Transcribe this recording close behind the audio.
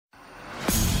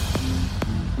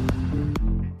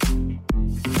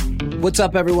What's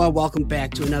up, everyone? Welcome back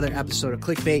to another episode of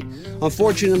Clickbait.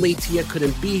 Unfortunately, Tia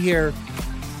couldn't be here,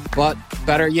 but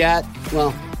better yet,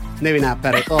 well, maybe not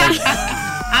better. Oh,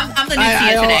 I'm the new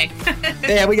Tia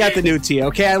today. Yeah, we got the new Tia,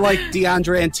 okay? I like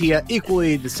Deandra and Tia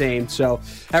equally the same. So,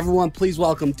 everyone, please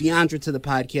welcome Deandra to the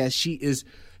podcast. She is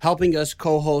helping us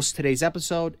co-host today's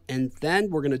episode, and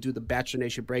then we're going to do the Bachelor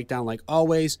Nation breakdown like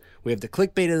always. We have the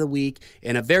Clickbait of the week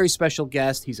and a very special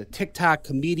guest. He's a TikTok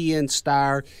comedian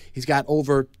star. He's got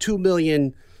over 2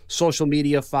 million social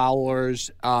media followers.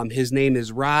 His name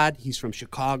is Rod. He's from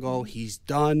Chicago. He's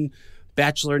done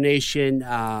Bachelor Nation,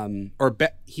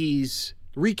 he's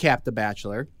recapped The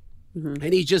Bachelor. Mm-hmm.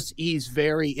 And he's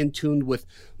very in tune with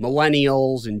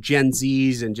millennials and Gen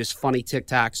Zs and just funny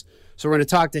TikToks. So we're going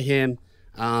to talk to him.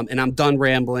 And I'm done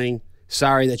rambling.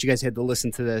 Sorry that you guys had to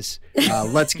listen to this.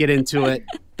 Let's get into it.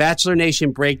 Bachelor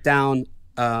Nation breakdown.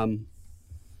 How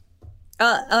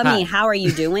are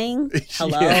you doing?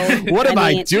 Hello. Yeah. What am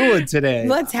I doing today?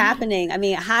 What's happening? I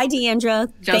mean, hi,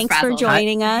 Deandra. Thanks for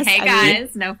joining us. Hey,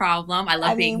 guys. No problem. I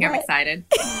love being here. I'm excited.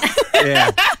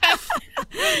 Yeah.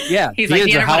 Yeah. He's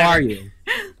Deandra, like, how are you?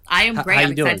 I am great.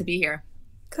 I'm excited to be here.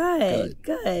 Good.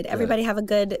 Everybody have a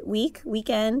good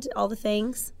weekend, all the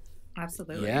things.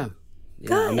 Absolutely. Yeah.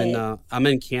 Good. I'm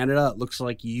in Canada. It looks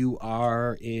like you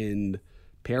are in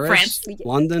Paris, France.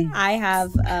 London. I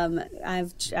have.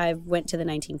 I went to the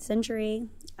 19th century.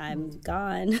 I'm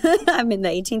gone. I'm in the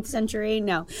 18th century.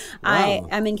 No, Wow.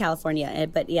 I'm in California.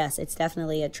 But yes, it's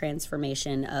definitely a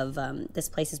transformation of. This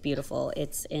place is beautiful.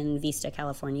 It's in Vista,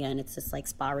 California, and it's this like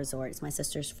spa resort. It's my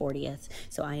sister's 40th,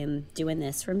 so I am doing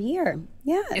this from here.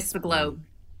 Yeah, It's the globe.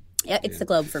 Yeah, it's the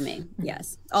globe for me.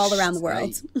 Yes, all around the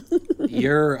world.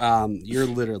 You're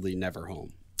literally never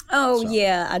home. Oh, so.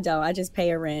 Yeah, I don't. I just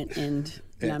pay a rent and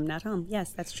I'm not home.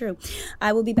 Yes, that's true.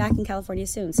 I will be back in California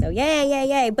soon. So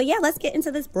yay. But yeah, let's get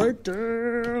into this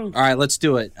breakdown. All right, let's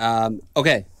do it.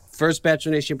 Okay, first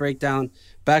Bachelor Nation breakdown.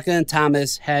 Becca and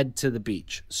Thomas head to the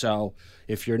beach. So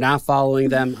if you're not following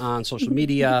them on social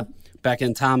media, Becca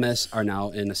and Thomas are now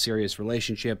in a serious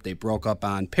relationship. They broke up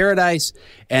on Paradise,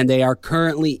 and they are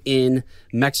currently in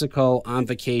Mexico on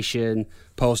vacation,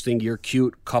 posting your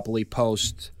cute coupley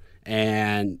post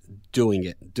and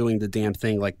doing the damn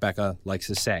thing like Becca likes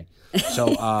to say.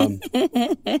 So, how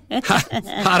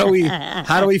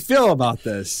do we feel about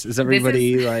this? Is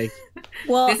everybody like?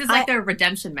 Well, this is like their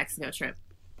redemption Mexico trip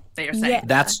that you're saying. Yeah.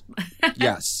 That's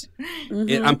yes.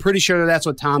 Mm-hmm. I'm pretty sure that's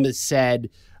what Thomas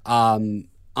said.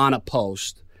 On a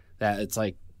post that it's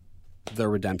like the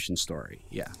redemption story.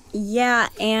 Yeah,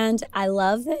 and I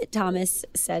love that Thomas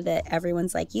said that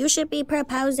everyone's like, you should be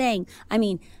proposing. I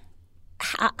mean,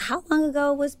 how long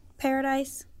ago was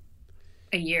Paradise?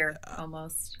 A year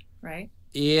almost, right?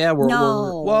 Yeah, we're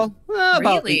about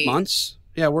Really? 8 months.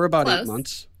 Yeah, we're about Close. 8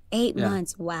 months. 8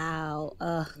 months. Wow.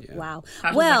 Wow.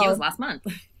 Gosh, Well, it was last month.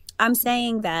 I'm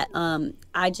saying that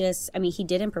he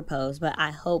didn't propose, but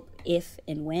I hope if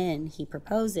and when he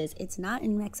proposes, it's not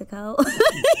in Mexico.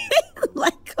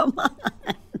 Like, come on.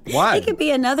 Why? It could be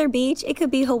another beach. It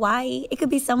could be Hawaii. It could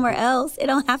be somewhere else. It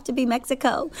don't have to be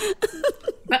Mexico.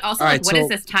 But also, All right, what is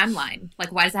this timeline?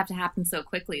 Like, why does it have to happen so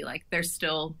quickly? Like, they're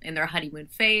still in their honeymoon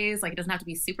phase. Like, it doesn't have to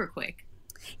be super quick.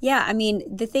 Yeah, I mean,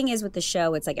 the thing is with the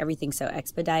show, it's like everything's so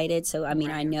expedited. So, I mean,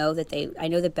 Right. I know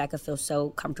that Becca feels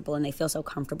so comfortable and they feel so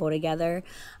comfortable together.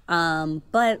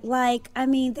 But like, I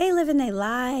mean, they live in their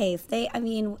life.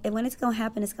 When it's going to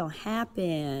happen, it's going to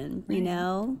happen, you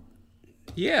know?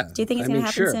 Yeah. Do you think it's going to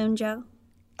happen soon, Joe?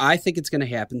 I think it's going to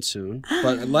happen soon.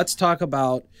 But let's talk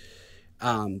about,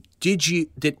 did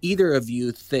either of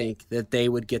you think that they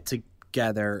would get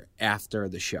together after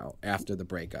the show, after the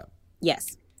breakup?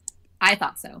 Yes. I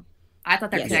thought so. I thought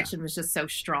their connection was just so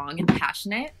strong and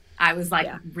passionate. I was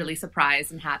really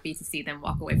surprised and happy to see them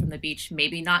walk away from the beach,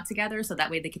 maybe not together, so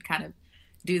that way they could kind of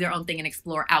do their own thing and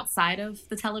explore outside of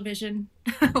the television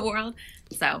world.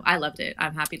 So I loved it.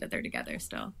 I'm happy that they're together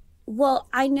still. Well,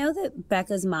 I know that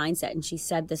Becca's mindset, and she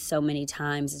said this so many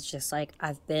times, it's just like,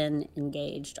 I've been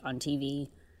engaged on TV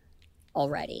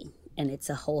already. And it's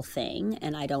a whole thing,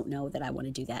 and I don't know that I want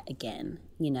to do that again,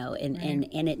 you know, and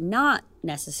it not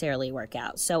necessarily work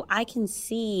out. So I can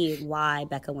see why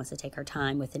Becca wants to take her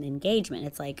time with an engagement.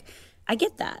 It's like, I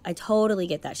get that. I totally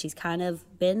get that. She's kind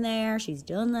of been there. She's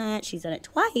done that. She's done it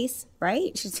twice,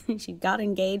 right? She got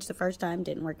engaged the first time,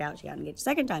 didn't work out. She got engaged the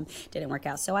second time, didn't work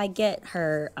out. So I get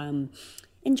her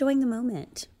enjoying the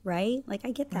moment, right? Like,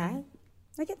 I get that.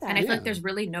 I get that. And I feel like there's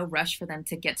really no rush for them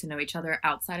to get to know each other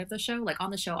outside of the show. Like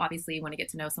on the show, obviously you want to get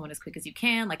to know someone as quick as you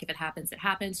can. Like if it happens, it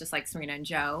happens, just like Serena and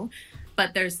Joe.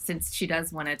 But since she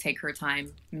does want to take her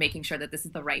time making sure that this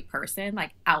is the right person,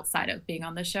 like outside of being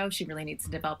on the show, she really needs to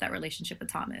develop that relationship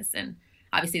with Thomas. And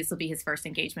obviously this will be his first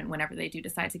engagement whenever they do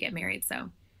decide to get married.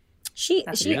 So she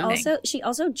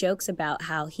also jokes about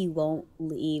how he won't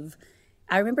leave.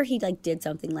 I remember he like did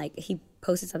something like he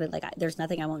posted something like, there's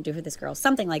nothing I won't do for this girl,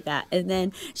 something like that. And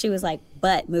then she was like,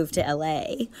 but move to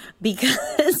LA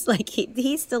because like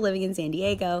he's still living in San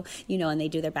Diego, you know, and they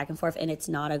do their back and forth and it's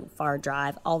not a far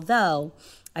drive. Although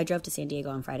I drove to San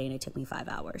Diego on Friday and it took me 5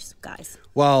 hours, guys.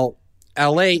 Well,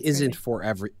 LA isn't for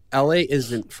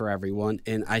everyone.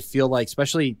 And I feel like,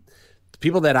 especially the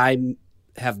people that I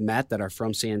have met that are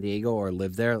from San Diego or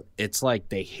live there, it's like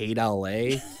they hate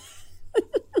LA.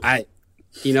 I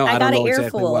don't know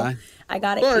exactly why. I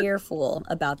got an earful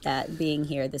about that being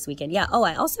here this weekend. Yeah. Oh,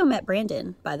 I also met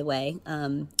Brandon, by the way,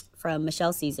 from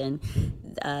Michelle's season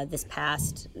this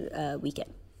past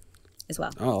weekend as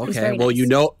well. Oh, okay. Well,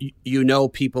 nice.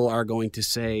 People are going to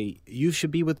say you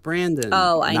should be with Brandon.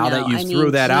 Oh, I know. Now that you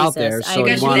threw that out there, so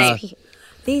you want to.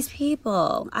 These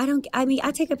people,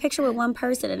 I take a picture with one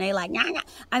person and they like, nah, nah.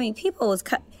 I mean, people was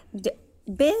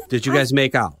Did you guys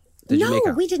make out? No,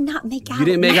 we did not make out. You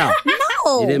didn't make out?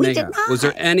 No, we did not. Was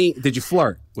there any, did you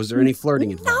flirt? Was there any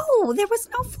flirting involved? No, there was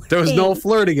no flirting. There was no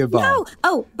flirting involved? No.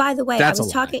 Oh, by the way, I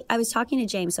was talking to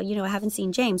James. So, I haven't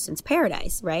seen James since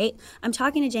Paradise, right? I'm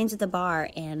talking to James at the bar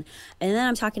and then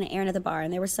I'm talking to Aaron at the bar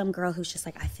and there was some girl who's just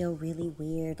like, I feel really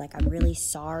weird. Like, I'm really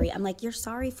sorry. I'm like, you're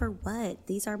sorry for what?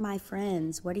 These are my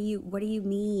friends. What do you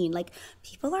mean? Like,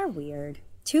 people are weird.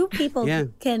 Two people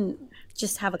can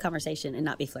just have a conversation and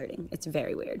not be flirting. It's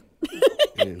very weird.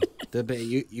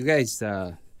 You guys,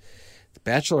 the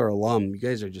Bachelor alum, you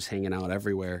guys are just hanging out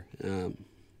everywhere.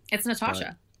 It's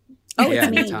Natasha. It's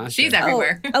me. Natasha. She's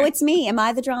everywhere. Oh, it's me. Am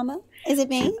I the drama? Is it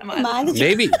me? Am I the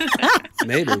drama?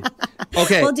 Maybe.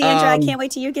 Okay. Well, Deandra, I can't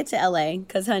wait till you get to LA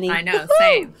because, honey. I know.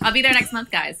 Same. I'll be there next month,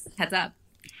 guys. Heads up.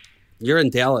 You're in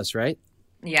Dallas, right?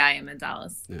 Yeah, I am in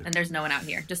Dallas. Yeah. And there's no one out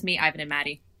here. Just me, Ivan, and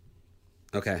Maddie.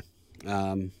 Okay.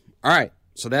 All right.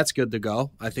 So that's good to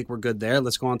go. I think we're good there.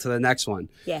 Let's go on to the next one.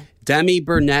 Yeah. Demi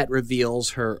Burnett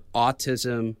reveals her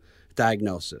autism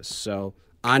diagnosis. So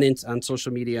on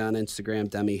social media, on Instagram,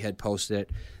 Demi had posted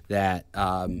that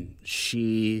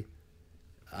she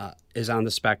is on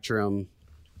the spectrum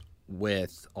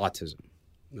with autism.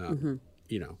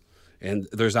 And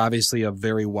there's obviously a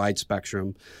very wide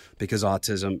spectrum because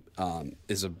autism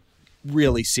is a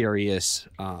really serious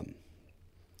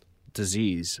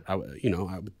disease. I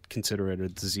would consider it a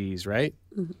disease, right?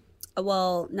 Mm-hmm.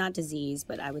 Well, not disease,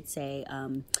 but I would say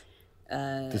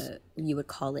you would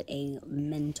call it a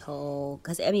mental,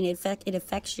 because I mean it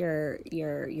affects your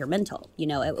mental.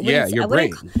 Your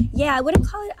brain. I wouldn't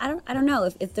call it. I don't know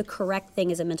if the correct thing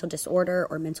is a mental disorder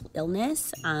or mental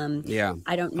illness. I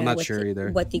don't know. I'm not sure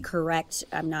either. What the correct?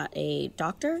 I'm not a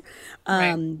doctor,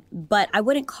 right. But I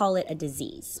wouldn't call it a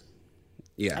disease.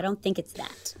 Yeah, I don't think it's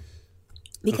that.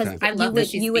 Because I love that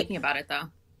she's speaking about it,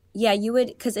 though. Yeah, you would,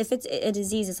 because if it's a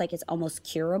disease, it's like it's almost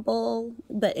curable,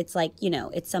 but it's like,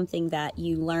 it's something that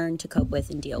you learn to cope with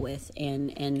and deal with.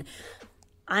 And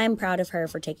I'm proud of her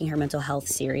for taking her mental health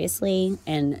seriously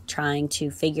and trying to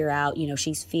figure out,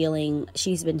 she's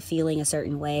been feeling a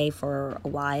certain way for a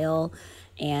while,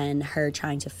 and her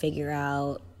trying to figure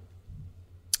out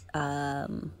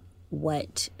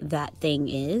what that thing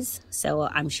is. So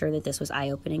I'm sure that this was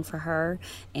eye-opening for her.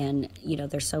 And,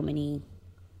 there's so many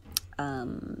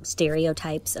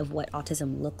stereotypes of what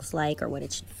autism looks like or what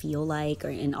it should feel like, or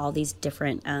in all these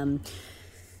different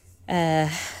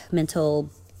mental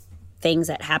things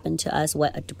that happen to us,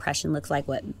 what a depression looks like,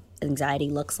 what anxiety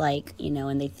looks like,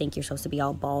 and they think you're supposed to be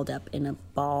all balled up in a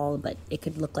ball, but it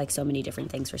could look like so many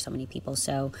different things for so many people.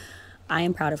 So I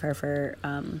am proud of her for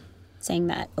saying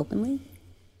that openly.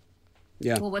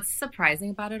 Yeah. Well, what's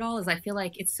surprising about it all is I feel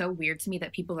like it's so weird to me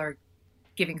that people are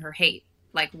giving her hate.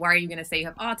 Like, why are you going to say you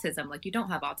have autism? Like, you don't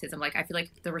have autism. Like, I feel like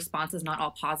the response is not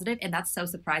all positive. And that's so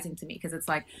surprising to me because it's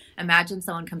like, imagine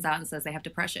someone comes out and says they have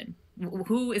depression.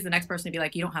 Who is the next person to be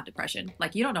like, you don't have depression?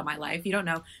 Like, you don't know my life. You don't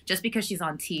know. Just because she's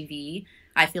on TV,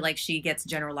 I feel like she gets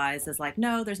generalized as like,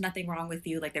 no, there's nothing wrong with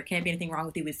you. Like, there can't be anything wrong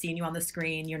with you. We've seen you on the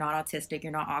screen. You're not autistic.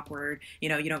 You're not awkward. You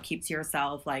don't keep to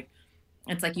yourself. Like,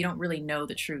 it's like you don't really know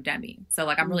the true Demi. So,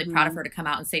 like, I'm really proud of her to come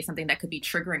out and say something that could be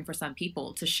triggering for some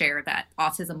people, to share that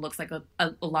autism looks like a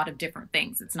lot of different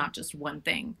things. It's not just one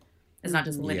thing. It's not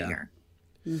just linear.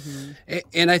 Yeah. Mm-hmm.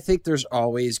 And I think there's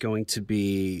always going to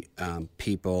be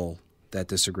people that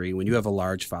disagree. When you have a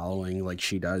large following like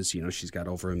she does, you know, she's got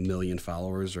over 1 million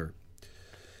followers, or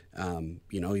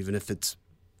you know, even if it's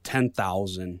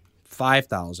 10,000,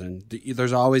 5,000,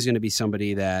 there's always going to be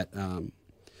somebody that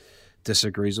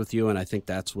disagrees with you. And I think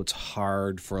that's what's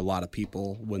hard for a lot of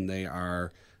people when they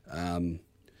are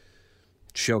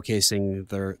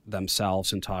showcasing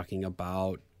themselves and talking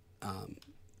about,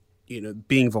 you know,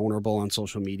 being vulnerable on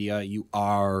social media. You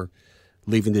are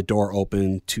leaving the door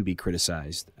open to be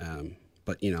criticized.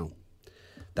 But, you know,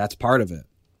 that's part of it.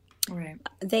 Right.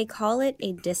 They call it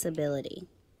a disability.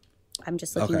 I'm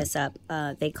just looking this up.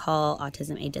 They call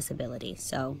autism a disability.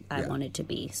 So I wanted to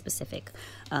be specific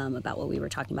about what we were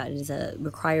talking about. It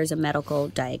requires a medical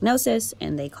diagnosis,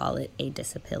 and they call it a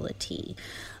disability.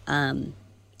 So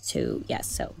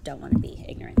don't want to be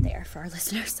ignorant there for our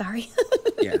listeners. Sorry.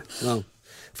 Yeah. Well,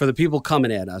 for the people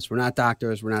coming at us, we're not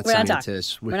doctors, we're not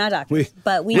scientists. We're not doctors,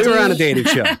 but we were on a dating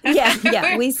show.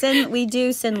 Yeah. We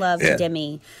do send love to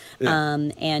Demi,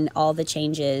 and all the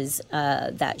changes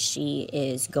that she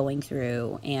is going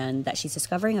through and that she's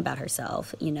discovering about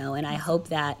herself. You know, and I hope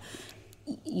that,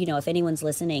 you know, if anyone's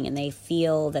listening and they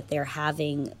feel that they're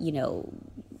having, you know,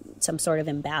 some sort of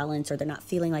imbalance, or they're not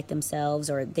feeling like themselves,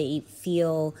 or they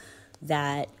feel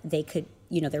that they could,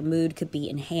 you know, their mood could be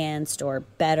enhanced or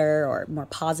better or more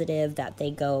positive, that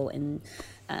they go and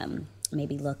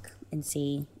maybe look and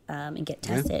see and get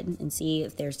tested and see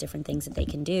if there's different things that they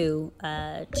can do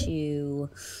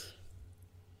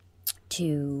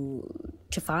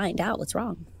to find out what's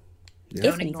wrong. Yeah.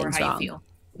 Don't ignore how you feel.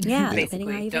 Yeah,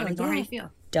 basically. Don't ignore how you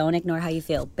feel. Don't ignore how you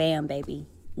feel. Bam, baby.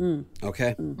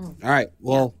 Okay. All right.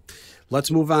 Well,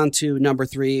 let's move on to number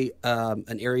 3,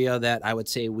 an area that I would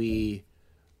say we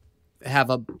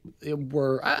have I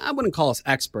wouldn't call us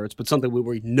experts, but something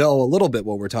we know a little bit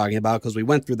what we're talking about because we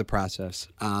went through the process.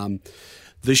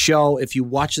 The show, if you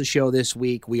watch the show this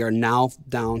week, we are now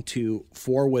down to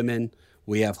 4 women.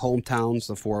 We have hometowns.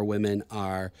 The 4 women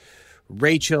are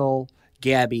Rachel,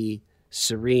 Gabby,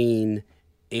 Serene,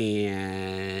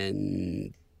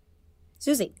 and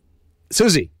Susie.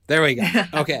 There we go.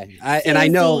 Okay. I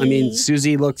know, I mean,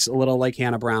 Susie looks a little like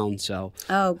Hannah Brown, so.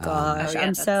 Oh, gosh.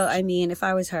 If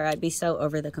I was her, I'd be so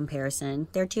over the comparison.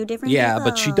 They're 2 different people. Yeah,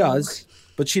 but she does.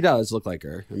 But she does look like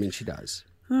her. I mean, she does.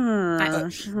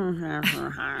 Have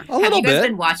you guys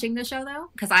been watching the show, though?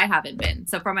 Because I haven't been.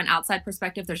 So from an outside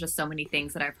perspective, there's just so many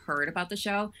things that I've heard about the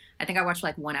show. I think I watched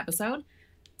like 1 episode.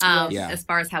 As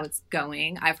far as how it's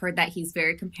going, I've heard that he's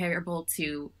very comparable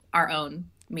to our own,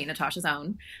 me and Natasha's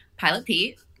own, Pilot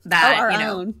Pete. That, our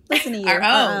own. Listen to you. Our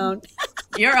own.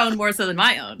 Your own more so than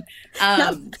my own.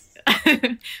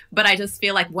 But I just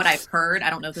feel like what I've heard, I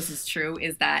don't know if this is true,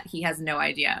 is that he has no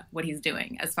idea what he's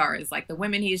doing as far as like the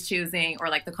women he's choosing or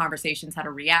like the conversations, how to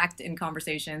react in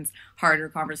conversations, harder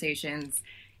conversations,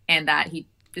 and that he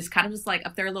is kind of just like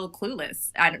up there a little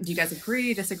clueless. Do you guys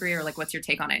agree, disagree, or like what's your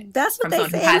take on it? That's what they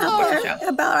say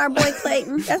about our boy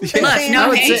Clayton. That's what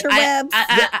they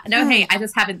say. I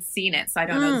just haven't seen it, so I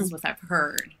don't know. This is what I've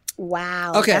heard.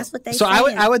 Wow. Okay. That's what they say. So I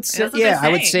would say, I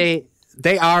would say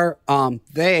they are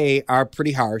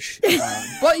pretty harsh.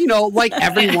 But you know, like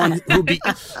everyone who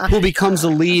becomes a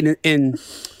lead in,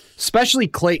 especially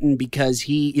Clayton, because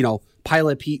he, you know,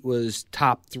 Pilot Pete was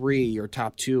top 3 or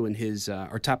top 2 in his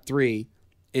or top 3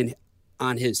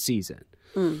 on his season.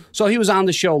 So he was on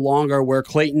the show longer, where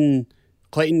Clayton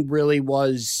really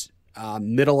was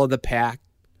middle of the pack.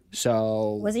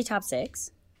 So was he top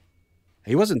 6?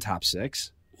 He wasn't top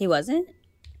 6. He wasn't?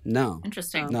 No.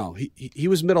 Interesting. No, he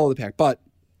was middle of the pack, but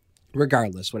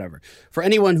regardless, whatever. For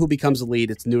anyone who becomes a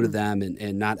lead, it's new to them,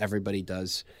 and not everybody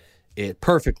does it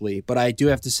perfectly. But I do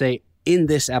have to say, in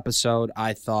this episode,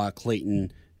 I thought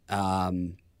Clayton,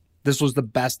 this was the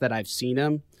best that I've seen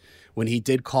him. When he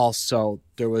did call, so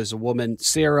there was a woman,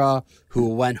 Sarah,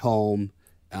 who went home,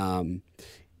 and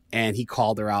he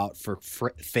called her out for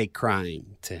fake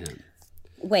crying to him.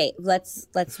 Wait, let's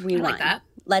rewind. I like that.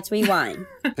 Let's rewind.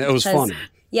 It was funny.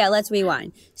 Yeah, let's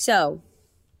rewind. So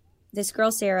this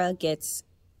girl, Sarah, gets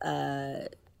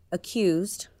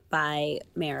accused by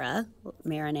Marinara,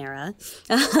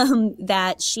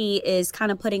 that she is kind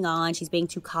of putting on, she's being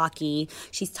too cocky.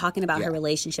 She's talking about her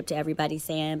relationship to everybody,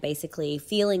 saying basically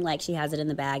feeling like she has it in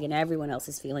the bag, and everyone else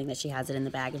is feeling that she has it in the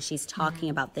bag. And she's talking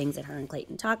about things that her and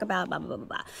Clayton talk about, blah, blah, blah, blah,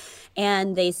 blah.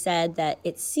 And they said that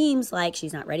it seems like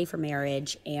she's not ready for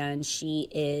marriage, and she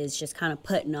is just kind of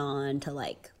putting on to,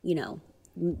 like, you know,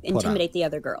 intimidate the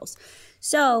other girls.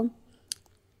 So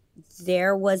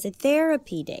there was a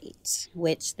therapy date,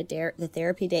 which the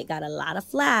therapy date got a lot of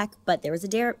flack, but there was a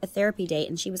therapy date,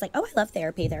 and she was like, oh, I love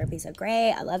therapy. Therapy's so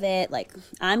great. I love it. Like,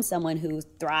 I'm someone who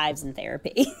thrives in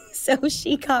therapy. So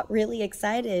she got really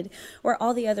excited, where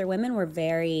all the other women were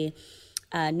very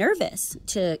nervous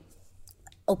to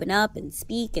open up and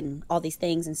speak and all these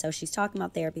things. And so she's talking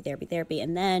about therapy.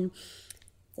 And then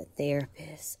the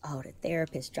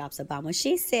therapist drops a bomb. When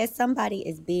she says somebody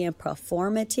is being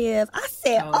performative, I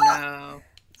said, no.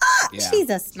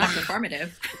 Jesus. Not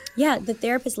performative. Yeah, the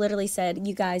therapist literally said,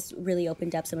 you guys really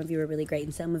opened up. Some of you were really great,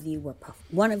 and some of you were,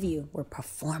 one of you were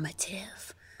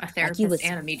performative. A therapist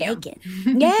and a medium.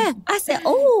 Faking. Yeah. I said,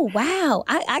 oh, wow.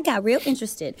 I got real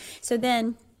interested. So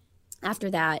then after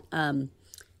that,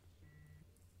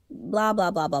 blah,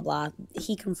 blah, blah, blah, blah.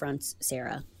 He confronts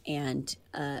Sarah, and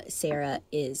Sarah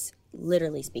is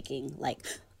literally speaking like,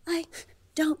 I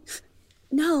don't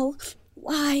know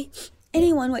why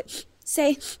anyone would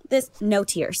say this. No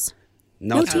tears.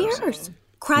 No tears.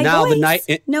 Cry now voice. The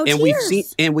night, no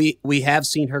tears. We have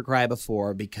seen her cry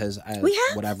before, because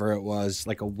whatever it was,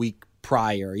 like a week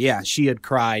prior. Yeah, she had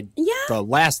cried the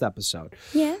last episode.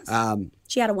 Yes.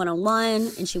 She had a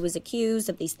one-on-one, and she was accused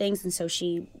of these things, and so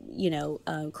she,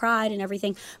 cried and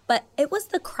everything. But it was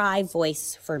the cry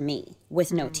voice for me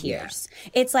with no tears.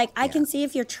 Yeah. It's like, I can see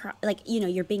if you're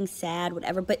you're being sad,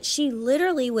 whatever. But she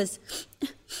literally was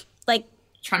like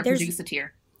trying to produce a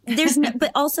tear. There's no,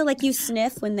 but also like you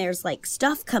sniff when there's like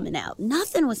stuff coming out.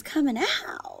 Nothing was coming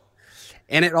out.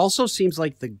 And it also seems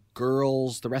like the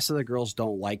rest of the girls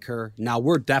don't like her. Now,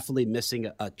 we're definitely missing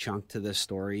a chunk to this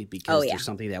story, because there's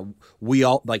something that we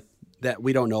all like that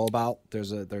we don't know about.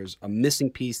 There's a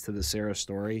missing piece to the Sarah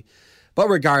story. But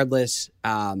regardless,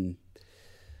 I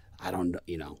don't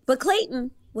know, But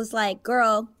Clayton was like,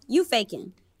 girl, you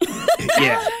faking.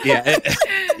 Yeah.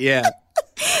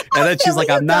 And then she's like,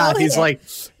 I'm not. He's like,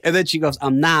 and then she goes,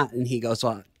 I'm not. And he goes,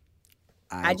 well,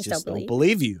 I just don't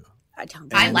believe you.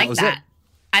 I like that.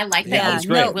 I like that. Yeah, he's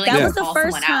really willing that was to the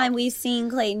first time we've seen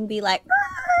Clayton be like,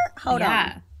 hold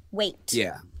on, wait.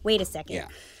 Yeah. Wait a second. Yeah.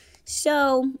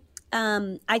 So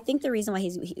I think the reason why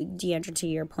Deandra, to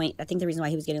your point, I think the reason why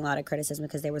he was getting a lot of criticism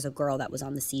because there was a girl that was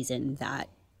on the season that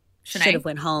should have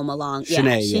went home she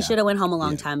should have went home a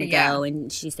long time ago,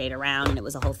 and she stayed around, and it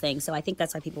was a whole thing. So I think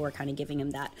that's why people were kind of giving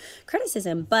him that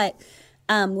criticism. But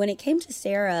when it came to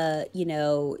Sarah,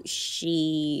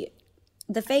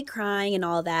 the fake crying and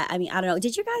all that, I mean, I don't know.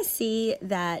 Did you guys see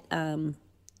that?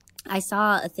 I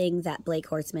saw a thing that Blake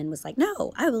Horstman was like,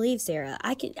 no, I believe Sarah.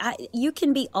 You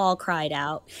can be all cried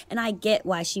out, and I get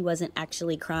why she wasn't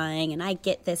actually crying, and I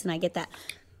get this and I get that.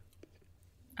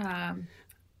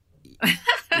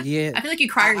 Yeah, I feel like you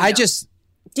cried.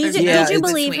 Did you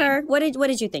believe her? What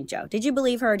did you think, Joe? Did you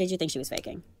believe her, or did you think she was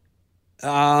faking?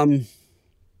 Yeah,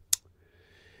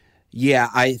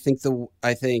 I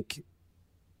think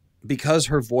because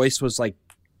her voice was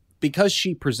because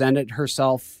she presented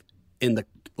herself in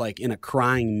a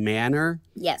crying manner,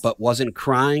 but wasn't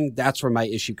crying, that's where my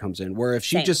issue comes in. Where if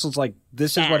she just was like,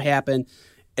 this is what happened,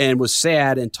 and was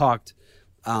sad and talked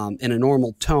in a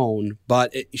normal tone,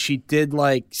 but she did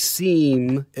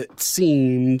seemed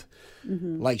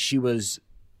like she was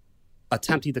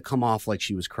attempting to come off like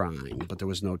she was crying, but there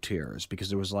was no tears, because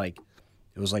there was it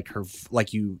was like her,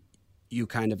 like you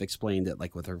kind of explained it,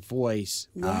 like with her voice.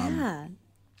 Yeah.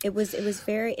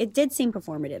 It did seem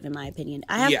performative, in my opinion.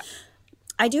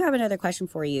 I do have another question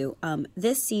for you.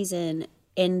 This season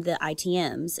in the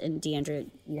ITMs, and Deandra,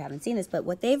 you haven't seen this, but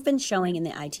what they've been showing in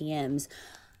the ITMs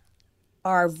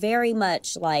are very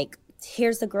much like,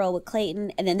 here's the girl with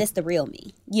Clayton, and then this the real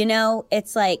me.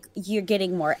 It's like you're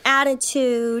getting more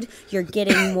attitude, you're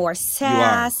getting more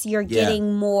sass, you're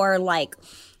getting more like,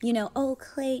 oh,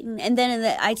 Clayton. And then in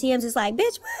the ITMs, it's like,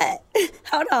 bitch, what?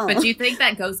 Hold on. But do you think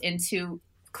that goes into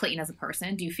Clayton as a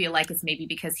person? Do you feel like it's maybe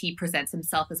because he presents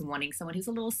himself as wanting someone who's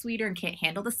a little sweeter and can't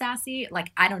handle the sassy?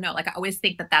 Like, I don't know. Like, I always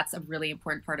think that that's a really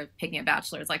important part of picking a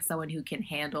bachelor, is like someone who can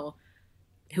handle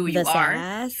who you are.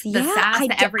 Sass. The sass,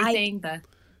 everything.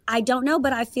 I don't know,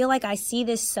 but I feel like I see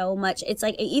this so much. It's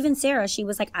like, even Sarah, she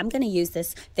was like, I'm going to use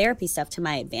this therapy stuff to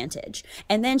my advantage.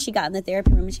 And then she got in the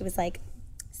therapy room and she was like,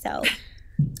 so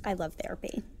I love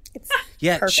therapy. It's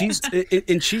perfect.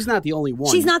 she's not the only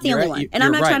one. She's not the only one. And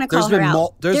I'm not trying to call her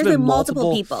out. There's been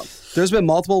multiple people. There's been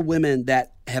multiple women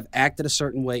that have acted a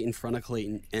certain way in front of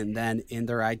Clayton, and then in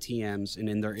their ITMs and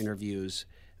in their interviews,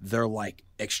 they're like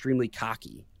extremely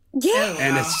cocky. Yeah.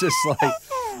 And it's just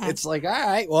like, all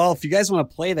right, well, if you guys want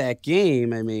to play that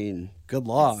game, I mean, good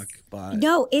luck. But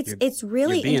no, it's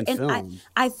really, and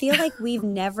I feel like we've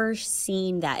never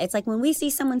seen that. It's like when we see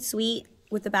someone sweet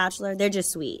with The Bachelor, they're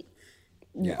just sweet.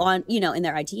 on, in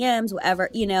their ITMs, whatever,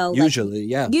 Usually,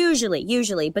 yeah.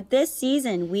 Usually. But this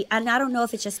season, and I don't know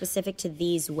if it's just specific to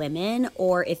these women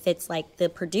or if it's like the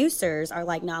producers are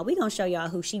like, nah, we gonna show y'all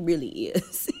who she really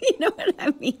is. You know what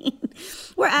I mean?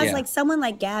 Whereas like someone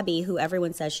like Gabby, who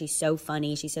everyone says she's so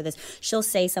funny, she's so this, she'll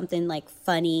say something like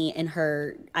funny in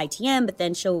her ITM, but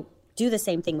then she'll do the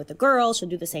same thing with the girl. She'll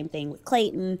do the same thing with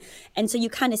Clayton. And so you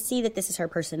kind of see that this is her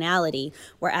personality.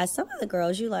 Whereas some of the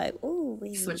girls, you're like, oh,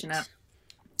 wait. Switching up.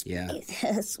 Yeah.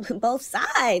 Both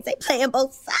sides. They playing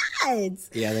both sides.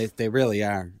 Yeah, they really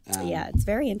are. Yeah, it's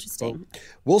very interesting.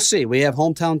 We'll see. We have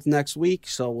hometowns next week,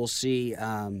 so we'll see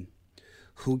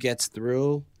who gets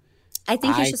through. I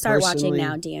think you should start watching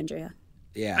now, D'Andrea.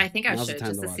 Yeah. I think I should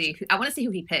just to see. I want to see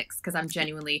who he picks because I'm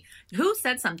genuinely. Who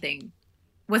said something?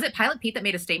 Was it Pilot Pete that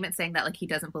made a statement saying that like he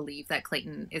doesn't believe that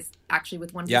Clayton is actually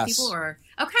with one of these people? Or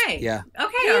okay, yeah,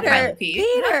 okay, Pilot Pete.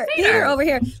 Peter over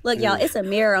here. Look, y'all, it's a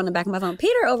mirror on the back of my phone.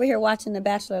 Peter over here watching The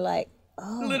Bachelor, like,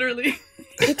 oh, literally,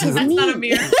 that's not a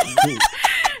mirror.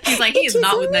 He's like, he is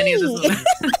not with any of this woman.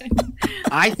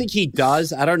 I think he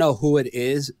does. I don't know who it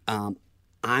is. I'm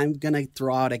gonna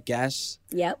throw out a guess.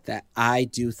 Yep. That I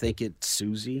do think it's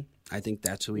Susie. I think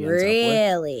that's who he ends up with.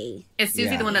 Really? Is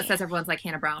Susie the one that says everyone's like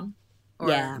Hannah Brown?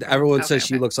 Yeah. Everyone says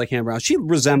she looks like Hannah Brown. She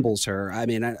resembles her. I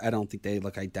mean, I don't think they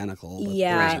look identical, but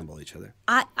they resemble each other.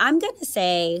 I'm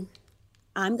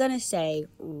gonna say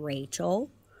Rachel,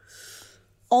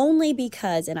 only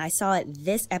because, and I saw it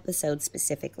this episode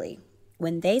specifically,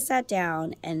 when they sat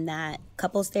down and that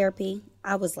couples therapy,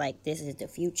 I was like, this is the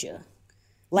future.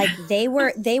 Like they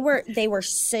were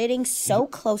sitting so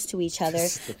close to each other.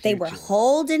 They were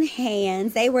holding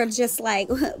hands. They were just like,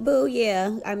 boo,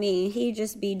 yeah. I mean, he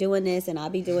just be doing this and I'll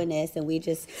be doing this. And we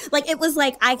just, like, it was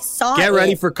like, I saw Get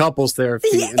ready for couples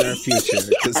therapy in our future.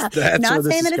 Yeah. That's Not where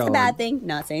this saying that is it's going. a bad thing.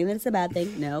 Not saying that it's a bad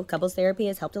thing. No, couples therapy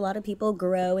has helped a lot of people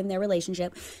grow in their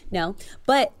relationship. No,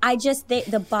 but I just,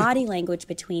 the body language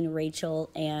between Rachel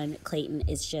and Clayton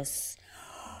is just,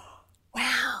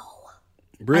 wow.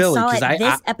 Really? I saw it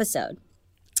this episode.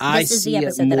 This is the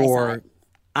episode that I saw it.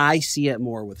 I see it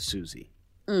more with Susie.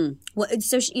 Well,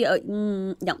 so she,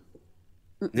 no.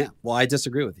 Yeah. Well, I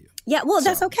disagree with you. Yeah. Well,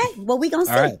 that's okay. Well, we gonna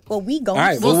see. All right. Well, we gonna. All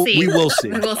right. We'll see. We will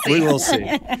see. We will see. We will see.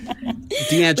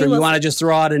 D'Andrea, you want to just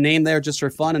throw out a name there just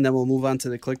for fun, and then we'll move on to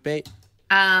the clickbait?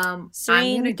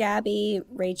 Serene, Gabby,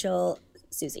 Rachel,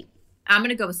 Susie. I'm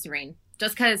gonna go with Serene.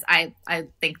 Just because I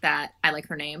think that I like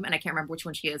her name, and I can't remember which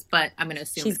one she is, but I'm going to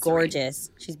assume she's gorgeous.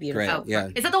 Serene. She's beautiful. Great. Oh, yeah.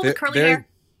 Is that the one with curly hair?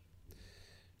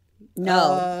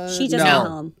 No, she just went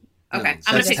home. Okay, No,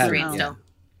 I'm going to take Teddy, Serene still.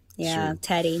 Yeah, Sure.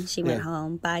 Teddy. She went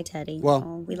home. Bye, Teddy.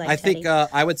 Well, we like I Teddy. think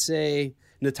I would say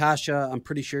Natasha. I'm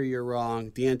pretty sure you're wrong.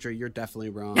 D'Andrea, you're definitely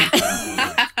wrong.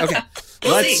 Okay,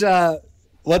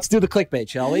 let's do the clickbait,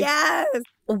 shall we? Yes.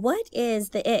 What is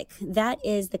the ick? That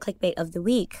is the clickbait of the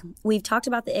week. We've talked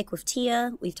about the ick with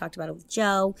Tia. We've talked about it with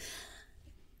Joe.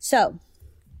 So,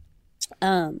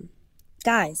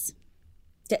 guys,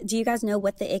 do you guys know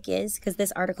what the ick is? Because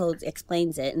this article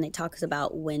explains it, and it talks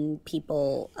about when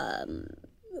people,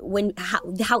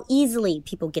 how easily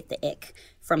people get the ick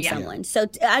from someone. So,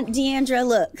 D'Andrea,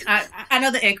 look. I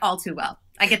know the ick all too well.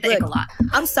 I get the ick a lot.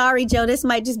 I'm sorry, Joe. This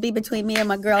might just be between me and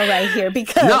my girl right here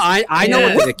because No, I know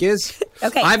what the ick is.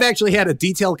 Okay. I've actually had a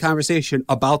detailed conversation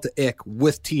about the ick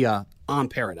with Tia on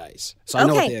Paradise. So I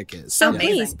know what the ick is. So Yeah.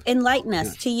 please enlighten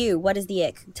us to you. What is the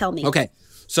ick? Tell me. Okay.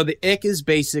 So the ick is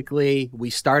basically we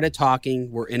started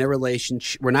talking, we're in a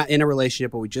relationship, we're not in a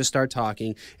relationship, but we just start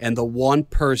talking, and the one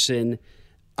person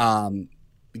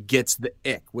gets the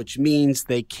ick, which means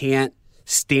they can't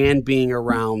stand being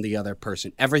around the other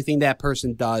person. Everything that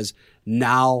person does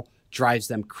now drives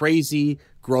them crazy,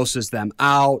 grosses them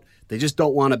out. They just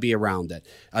don't want to be around it.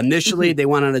 Initially, they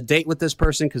went on a date with this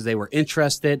person because they were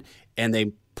interested, and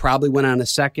they probably went on a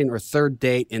second or third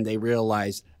date, and they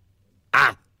realized,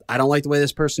 I don't like the way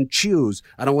this person chews.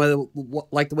 I don't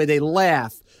like the way they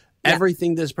laugh. Yeah.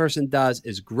 Everything this person does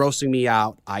is grossing me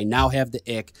out. I now have the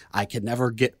ick. I can never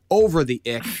get over the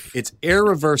ick. It's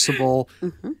irreversible.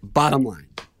 Bottom line.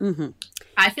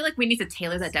 I feel like we need to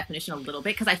tailor that definition a little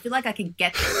bit because I feel like I can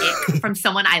get the ick from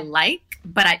someone I like,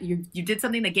 but you did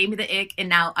something that gave me the ick, and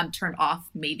now I'm turned off.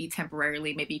 Maybe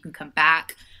temporarily. Maybe you can come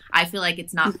back. I feel like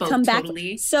it's not both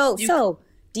totally. So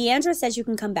D'Andrea says you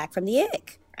can come back from the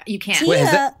ick. You can't.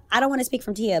 Tia, I don't want to speak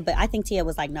from Tia, but I think Tia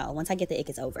was like, no, once I get the ick,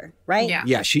 it's over, right?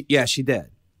 Yeah. She did.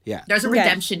 Yeah. There's a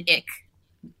redemption ick.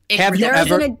 Have you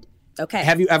ever Okay.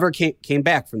 Have you ever came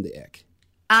back from the ick?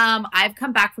 I've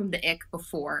come back from the ick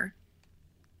before.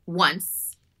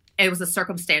 Once. It was a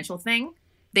circumstantial thing.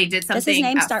 They did something. Does his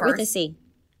name start first. with a C?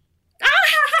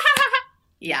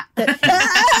 Yeah. That's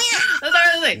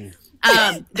the thing.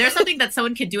 There's something that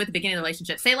someone can do at the beginning of the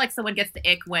relationship. Say like someone gets the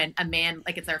ick when a man,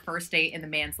 like it's their first date and the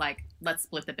man's like, let's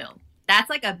split the bill. That's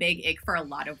like a big ick for a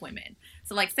lot of women.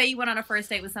 So like say you went on a first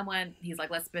date with someone, he's like,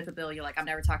 let's split the bill. You're like, I'm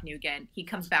never talking to you again. He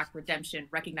comes back, redemption,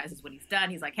 recognizes what he's done.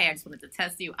 He's like, hey, I just wanted to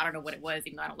test you. I don't know what it was,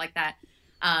 even though I don't like that.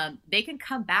 They can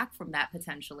come back from that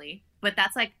potentially, but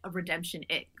that's like a redemption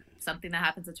ick. Something that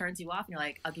happens that turns you off and you're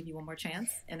like, I'll give you one more chance.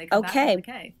 And they come back and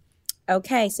okay.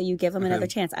 Okay, so you give them another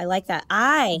chance. I like that.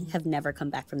 I have never come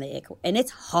back from the ick. And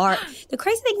it's hard. The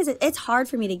crazy thing is it's hard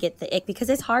for me to get the ick because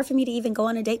it's hard for me to even go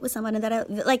on a date with someone. And that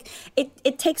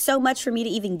it takes so much for me to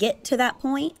even get to that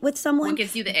point with someone. What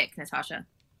gives you the ick, Natasha?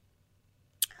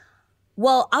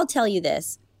 Well, I'll tell you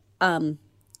this.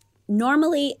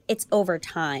 Normally, it's over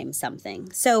time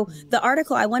something. So the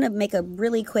article, I want to make a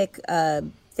really quick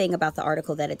thing about the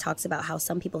article that it talks about how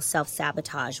some people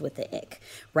self-sabotage with the ick,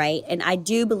 right? And I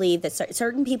do believe that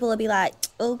certain people will be like,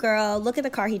 oh, girl, look at the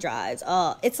car he drives.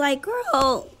 Oh, it's like,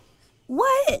 girl,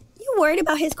 what? You worried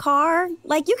about his car?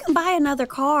 Like, you can buy another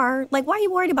car. Like, why are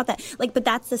you worried about that? Like, but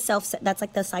that's that's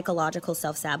like the psychological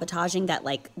self-sabotaging that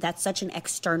like, that's such an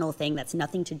external thing that's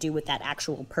nothing to do with that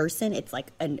actual person. It's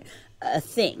like a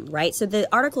thing, right? So the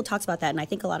article talks about that, and I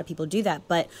think a lot of people do that.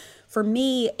 But for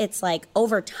me, it's like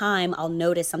over time, I'll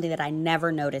notice something that I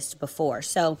never noticed before.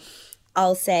 So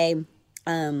I'll say,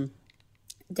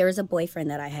 there was a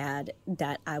boyfriend that I had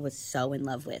that I was so in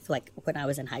love with, like when I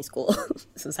was in high school.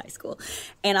 This was high school.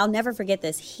 And I'll never forget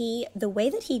this. The way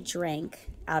that he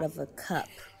drank out of a cup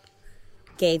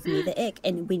gave me the ick,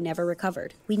 and we never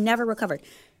recovered.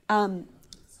 Oh,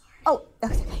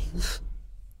 okay.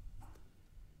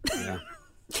 Yeah.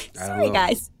 Sorry,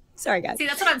 guys. See,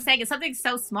 that's what I'm saying. It's something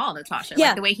so small, Natasha. Yeah.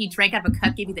 Like the way he drank out of a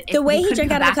cup gave you the ick. The way he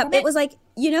drank out of a cup, it was like,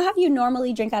 you know how you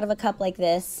normally drink out of a cup like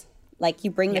this? Like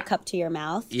you bring the cup to your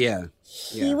mouth? Yeah.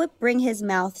 He would bring his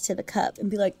mouth to the cup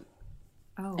and be like,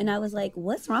 oh. And I was like,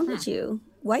 what's wrong with you?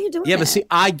 Why are you doing that? Yeah, but see,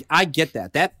 I get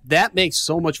that. That makes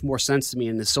so much more sense to me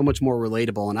and is so much more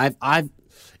relatable. And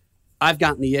I've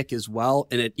gotten the ick as well,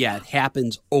 and it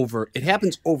happens over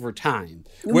time.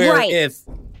 Where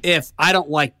if I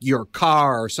don't like your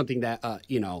car or something that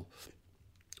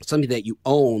something that you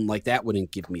own, like that wouldn't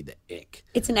give me the ick.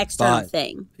 It's an external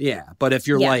thing. Yeah, but if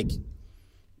you're like,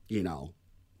 you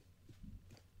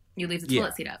leave the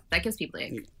toilet seat up, that gives people the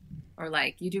ick. Or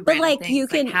like you do, but random like things, you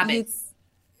can like habits.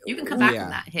 You can come back from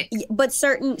that hit. But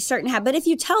certain habits. But if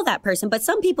you tell that person, but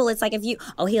some people, it's like if he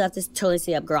left his toilet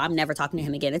seat up, girl, I'm never talking to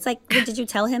him again. It's like, well, did you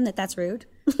tell him that that's rude?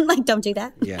 Like, don't do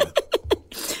that. Yeah.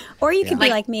 Or you could be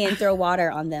like me and throw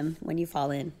water on them when you fall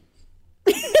in.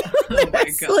 Oh my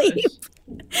sleep.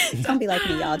 Don't be like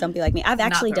me, y'all. Don't be like me. I've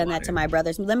actually done that to my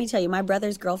brothers. Let me tell you, my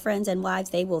brothers' girlfriends and wives,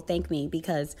 they will thank me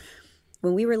because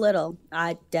when we were little,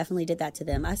 I definitely did that to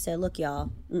them. I said, look,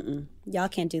 y'all, y'all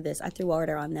can't do this. I threw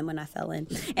water on them when I fell in.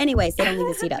 Anyways, they don't leave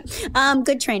the seat up.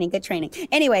 Good training.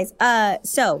 Anyways,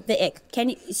 so the ick.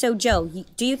 So Joe,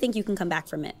 do you think you can come back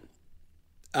from it?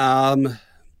 No.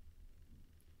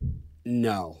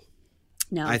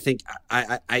 I think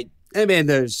I mean,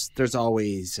 there's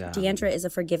always Deandra is a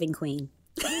forgiving queen.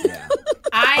 Yeah.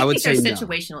 I would think there's say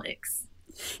situational icks.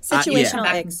 Situational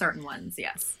icks. Certain ones,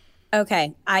 yes.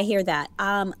 Okay, I hear that.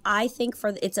 I think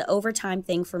it's an overtime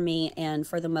thing for me, and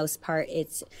for the most part,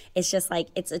 it's just like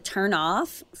it's a turn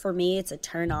off for me. It's a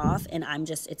turn off, and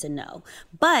it's a no.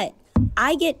 But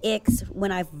I get icks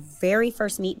when I very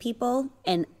first meet people,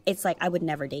 and it's like I would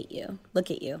never date you. Look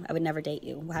at you, I would never date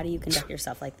you. How do you conduct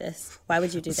yourself like this? Why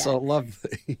would you do that? So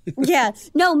lovely. Yeah,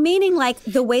 no, meaning like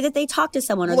the way that they talk to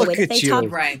someone, or the way that they talk.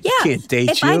 Right. Yeah, can't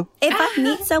date you. If I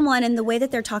meet someone and the way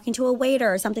that they're talking to a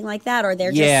waiter or something like that, or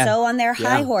they're just so on their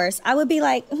high horse, I would be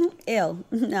like, ill.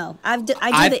 No, I do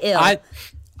the ill.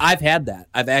 I've had that.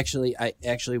 I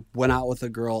actually went out with a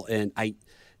girl and I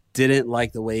didn't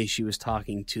like the way she was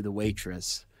talking to the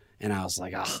waitress, and I was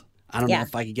like, I don't know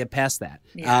if I could get past that.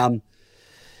 Yeah.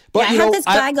 But I had this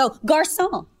guy go,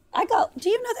 garçon. I go, do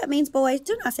you know that means boys?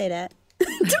 Do not say that.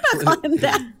 Do not call him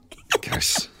that.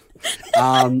 Gosh.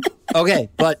 Okay,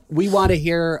 but we want to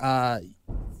hear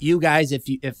you guys.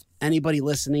 If anybody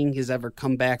listening has ever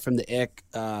come back from the ick,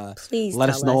 please let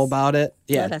us know about it.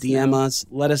 Yeah, DM us.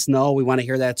 Let us know. We want to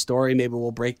hear that story. Maybe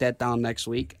we'll break that down next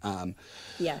week.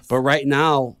 Yes. But right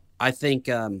now, I think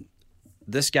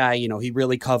this guy, he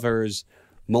really covers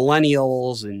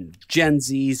millennials and Gen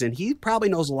Zs, and he probably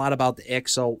knows a lot about the ick.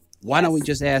 So why don't we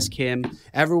just ask him?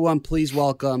 Everyone, please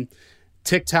welcome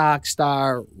TikTok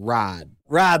star Rod.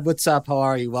 Rod, what's up? How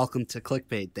are you? Welcome to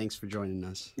Clickbait. Thanks for joining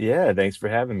us. Yeah, thanks for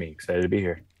having me. Excited to be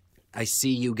here. I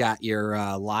see you got your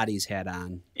Lottie's hat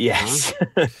on. Yes.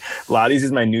 Huh? Lottie's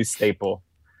is my new staple.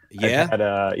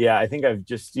 Yeah. I think I've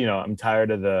just, I'm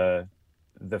tired of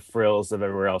the frills of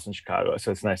everywhere else in Chicago.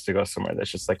 So it's nice to go somewhere that's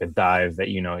just like a dive that,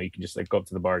 you can just like go up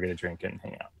to the bar, get a drink and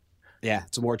hang out. Yeah,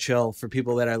 it's more chill. For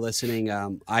people that are listening,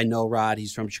 I know Rod,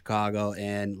 he's from Chicago,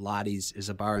 and Lottie's is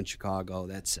a bar in Chicago.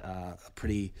 That's a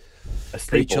pretty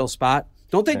chill spot.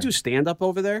 Don't they do stand-up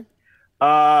over there?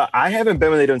 I haven't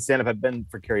been when they don't stand-up. I've been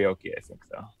for karaoke, I think,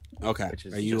 though. Okay.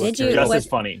 Which is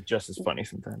just as funny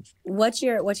sometimes. What's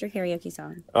your karaoke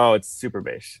song? Oh, it's Super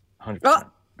Bass. 100%. Oh,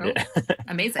 yeah.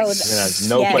 Amazing.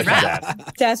 No questions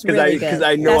asked. That's really good. Because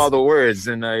I know all the words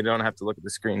and I don't have to look at the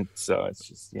screen. So it's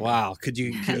just wow. Could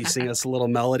you sing us a little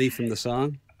melody from the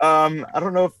song? I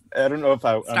don't know if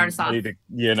I start us off. Grace.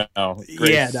 Yeah,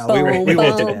 no, we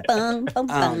won't do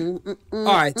that. All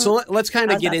right, so let's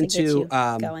kind of get into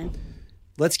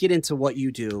let's get into what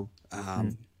you do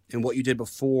and what you did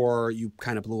before you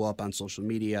kind of blew up on social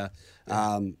media.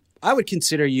 I would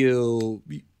consider you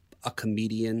a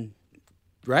comedian.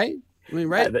 Right? I mean,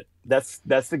 right? Yeah, that's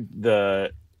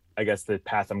the I guess the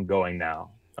path I'm going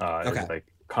now. Is like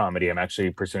comedy. I'm actually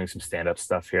pursuing some stand-up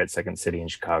stuff here at Second City in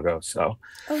Chicago. So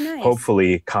nice.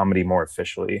 Hopefully comedy more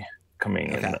officially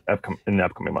coming in the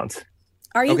upcoming months.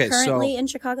 Are you currently in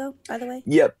Chicago, by the way?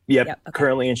 Yep. Okay.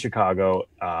 Currently in Chicago,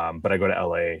 but I go to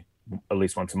LA at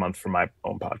least once a month for my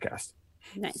own podcast.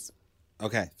 Nice.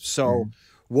 Okay. So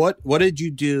what did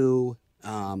you do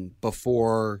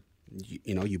before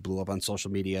you blew up on social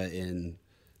media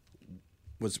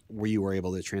where you were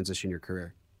able to transition your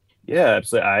career? Yeah,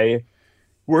 absolutely. I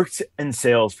worked in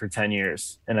sales for 10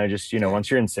 years and I just,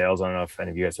 once you're in sales, I don't know if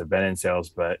any of you guys have been in sales,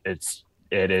 but it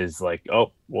is like,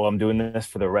 oh, well, I'm doing this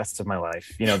for the rest of my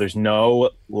life. There's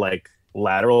no like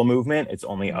lateral movement. It's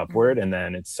only upward. And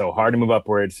then it's so hard to move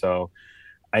upward. So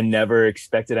I never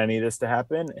expected any of this to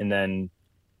happen. And then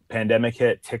pandemic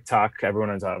hit, TikTok,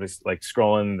 everyone was obviously like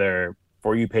scrolling their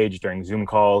For You page during Zoom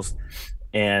calls.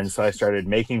 And so I started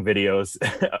making videos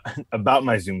about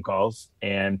my Zoom calls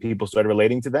and people started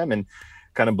relating to them and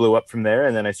kind of blew up from there.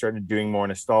 And then I started doing more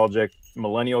nostalgic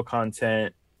millennial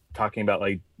content, talking about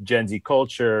like Gen Z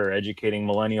culture, educating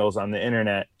millennials on the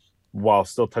internet while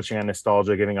still touching on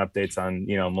nostalgia, giving updates on,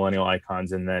 millennial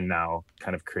icons. And then now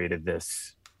kind of created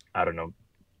this,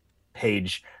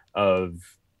 page of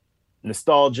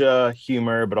nostalgia,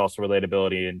 humor, but also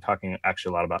relatability and talking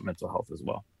actually a lot about mental health as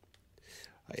well.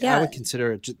 Yeah. I would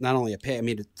consider it not only a pay. I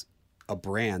mean, it's a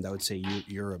brand. I would say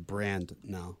you're a brand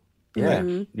now. Yeah.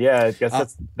 Mm-hmm. Yeah. I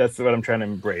guess that's what I'm trying to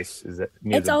embrace is that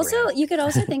it's also, you could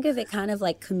also think of it kind of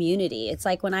like community. It's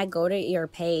like when I go to your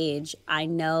page, I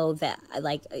know that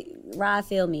like Rod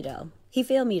feel me though. He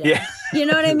feel me though. Yeah. You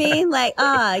know what I mean? Like,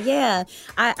 yeah.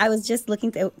 I was just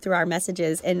looking through our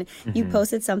messages and you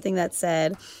posted something that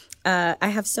said, I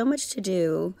have so much to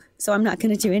do, so I'm not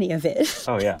going to do any of it.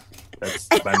 Oh, yeah. That's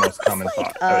my most common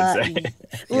thought, I would say.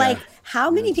 Like, how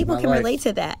many people can relate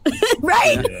to that?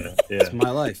 Right? Yeah. It's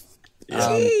my life.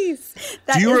 Jeez.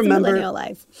 That is the millennial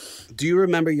life. Do you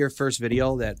remember your first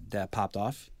video that popped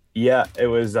off? Yeah, it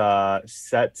was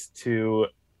set to,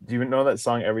 do you know that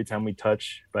song Every Time We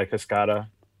Touch by Cascada?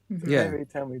 Yeah. Every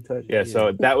Time We Touch. Yeah,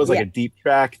 so that was like a deep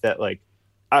track that like,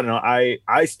 I don't know.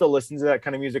 I still listen to that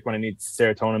kind of music when I need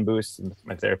serotonin boost.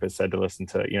 My therapist said to listen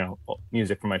to,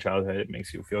 music from my childhood. It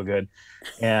makes you feel good.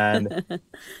 And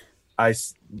I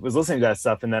was listening to that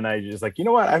stuff. And then I just like, you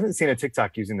know what? I haven't seen a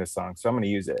TikTok using this song, so I'm going to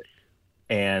use it.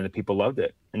 And the people loved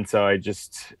it. And so I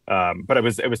just, but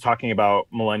it was talking about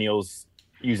millennials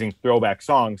using throwback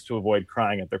songs to avoid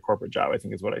crying at their corporate job, I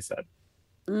think is what I said.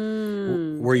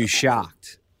 Were you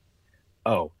shocked?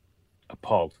 Oh,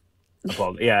 appalled.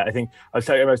 Yeah, I think I was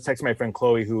texting my friend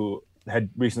Chloe, who had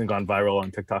recently gone viral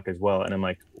on TikTok as well, and I'm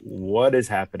like, "What is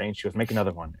happening?" She goes, "Make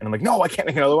another one," and I'm like, "No, I can't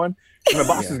make another one. And my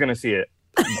boss is gonna see it."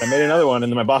 I made another one,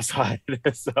 and then my boss saw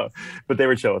it. So, but they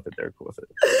were chill with it. They were cool with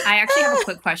it. I actually have a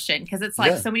quick question because it's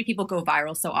like so many people go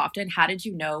viral so often. How did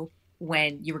you know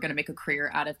when you were going to make a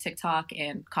career out of TikTok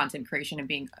and content creation and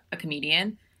being a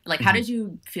comedian? Like, how did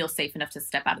you feel safe enough to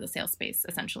step out of the sales space,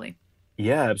 essentially?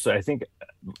 Yeah, so I think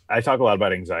I talk a lot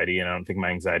about anxiety, and I don't think my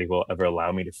anxiety will ever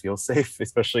allow me to feel safe,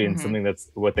 especially in something that's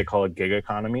what they call a gig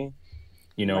economy,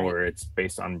 where it's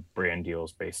based on brand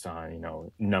deals, based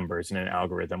on, numbers and an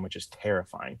algorithm, which is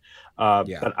terrifying.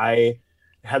 But I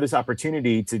had this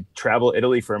opportunity to travel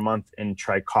Italy for a month and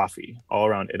try coffee all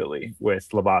around Italy with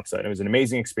Lavazza. And it was an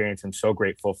amazing experience. I'm so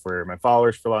grateful for my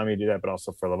followers for allowing me to do that, but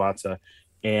also for Lavazza.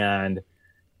 And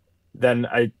then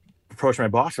I approached my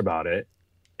boss about it.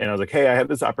 And I was like, hey, I have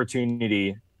this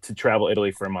opportunity to travel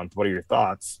Italy for a month. What are your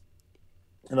thoughts?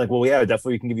 And like, well, yeah,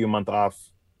 definitely we can give you a month off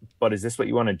but is this what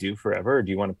you want to do forever, or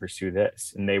do you want to pursue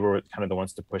this? And they were kind of the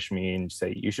ones to push me and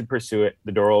say, you should pursue it.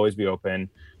 The door will always be open.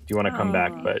 Do you want to come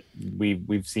back? But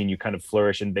we've seen you kind of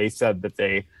flourish. And they said that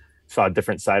they saw a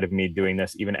different side of me doing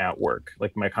this, even at work.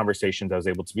 Like my conversations, I was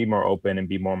able to be more open and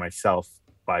be more myself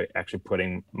by actually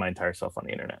putting my entire self on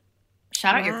the internet.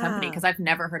 Shout out your company, because I've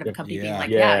never heard of a company being like,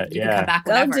 you can come back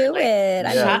Go whenever. do it.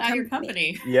 Shout out your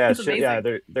company. Yeah,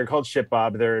 they're called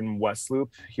ShipBob. They're in West Loop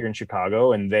here in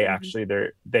Chicago, and they actually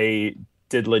they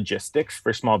did logistics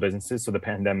for small businesses. So the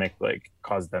pandemic like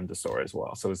caused them to soar as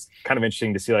well. So it's kind of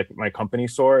interesting to see like my company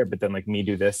soar, but then like me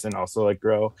do this and also like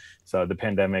grow. So the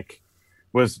pandemic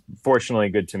was fortunately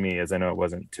good to me, as I know it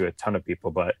wasn't to a ton of people,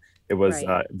 but it was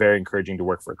very encouraging to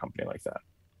work for a company like that.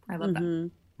 I love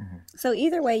that. So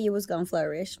either way, you was gonna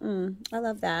flourish. I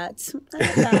love that. I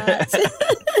love that.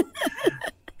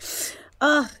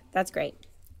 Oh, that's great.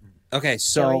 Okay,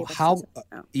 so how?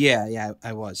 Yeah,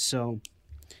 I was. So,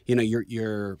 you know,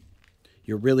 you're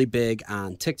really big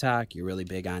on TikTok. You're really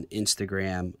big on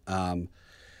Instagram.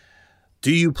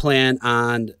 Do you plan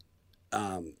on?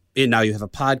 And now you have a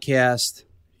podcast.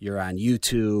 You're on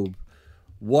YouTube.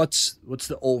 What's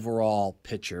the overall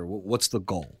picture? What's the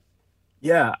goal?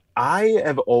 Yeah, I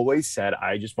have always said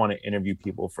I just want to interview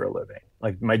people for a living.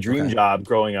 Like my dream job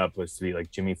growing up was to be like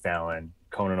Jimmy Fallon,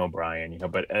 Conan O'Brien, you know,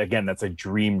 but again, that's a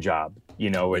dream job. You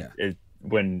know,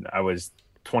 when I was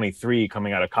 23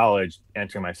 coming out of college,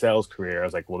 entering my sales career, I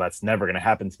was like, well, that's never going to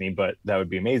happen to me, but that would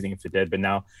be amazing if it did. But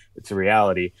now it's a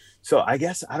reality. So I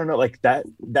guess, I don't know, like that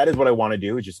is what I want to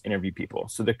do, is just interview people.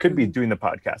 So there could be doing the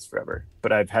podcast forever,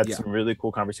 but I've had some really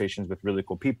cool conversations with really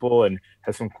cool people and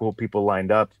have some cool people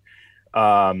lined up.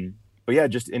 But yeah,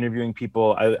 just interviewing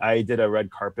people. I did a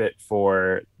red carpet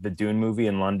for the Dune movie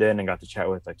in London and got to chat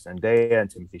with like Zendaya and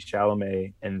Timothy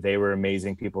Chalamet, and they were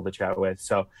amazing people to chat with.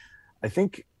 So I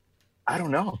think, I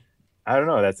don't know.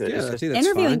 That's it. Yeah, it's just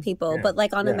interviewing people, but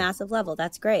like on a massive level.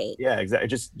 That's great. Yeah, exactly.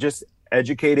 Just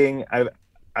educating.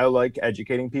 I like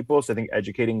educating people. So I think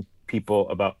educating people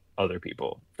about other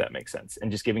people, if that makes sense,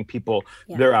 and just giving people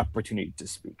their opportunity to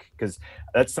speak, because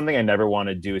that's something I never want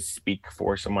to do, is speak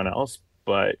for someone else,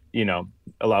 but you know,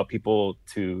 allow people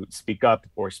to speak up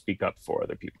or speak up for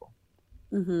other people.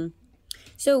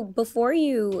 So before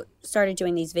you started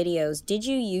doing these videos, did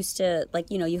you used to,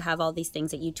 like, you know, you have all these things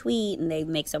that you tweet and they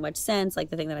make so much sense, like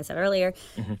the thing that I said earlier.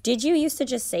 Did you used to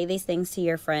just say these things to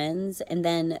your friends and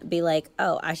then be like,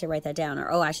 oh, I should write that down,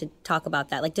 or oh, I should talk about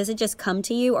that? Like, does it just come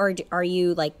to you, or are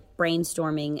you like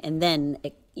brainstorming and then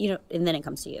it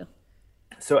comes to you?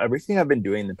 So everything I've been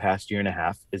doing the past year and a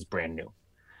half is brand new.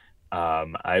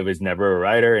 I was never a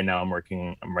writer, and now I'm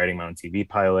writing my own TV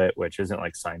pilot, which isn't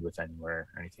like signed with anywhere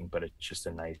or anything, but it's just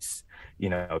a nice, you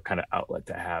know, kind of outlet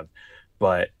to have.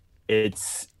 But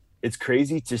it's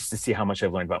crazy just to see how much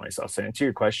I've learned about myself. So to answer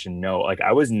your question, no, like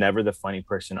I was never the funny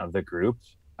person of the group.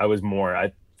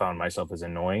 I found myself as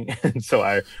annoying. And so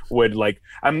I would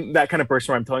I'm that kind of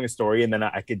person where I'm telling a story and then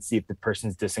I could see if the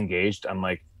person's disengaged. I'm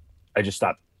like, I just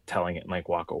stop telling it and like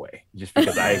walk away, just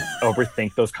because I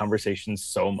overthink those conversations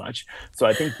so much. So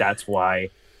I think that's why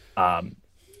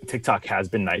TikTok has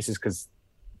been nice, is because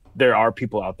there are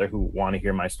people out there who want to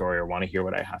hear my story or want to hear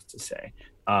what I have to say.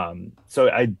 So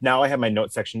I have my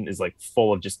note section is like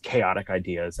full of just chaotic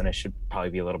ideas, and I should probably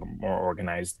be a little bit more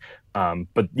organized.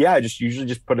 But yeah, I just usually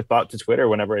just put a thought to Twitter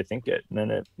whenever I think it, and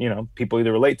then it, you know, people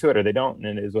either relate to it or they don't,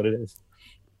 and it is what it is.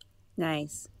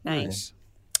 Nice.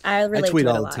 I tweet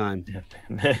all the time.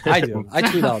 I do.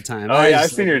 I tweet all the time. I've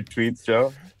seen your tweets,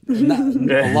 Joe.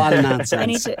 A lot of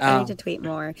nonsense. I need to tweet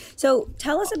more. So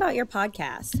tell us about your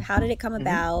podcast. How did it come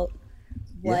about?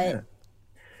 What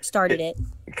started it?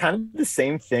 Kind of the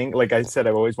same thing. Like I said,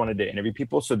 I've always wanted to interview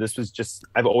people. So this was just,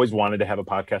 I've always wanted to have a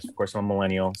podcast. Of course, I'm a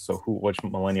millennial. So which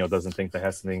millennial doesn't think that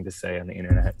has something to say on the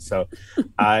internet? So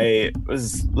I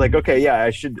was like, okay, yeah,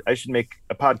 I should make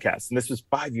a podcast. And this was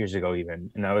 5 years ago even.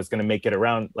 And I was going to make it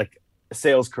around like a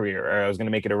sales career, or I was going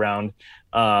to make it around,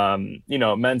 you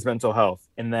know, men's mental health.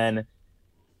 And then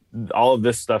all of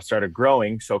this stuff started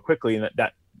growing so quickly, and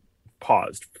that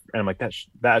paused. And I'm like, that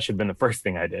should have been the first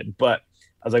thing I did. But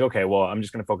I was like, okay, well, I'm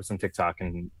just going to focus on TikTok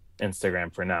and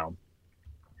Instagram for now.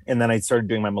 And then I started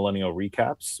doing my millennial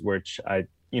recaps, which I,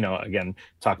 you know, again,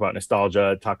 talk about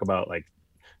nostalgia, talk about like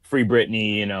Free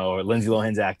Britney, you know, or Lindsay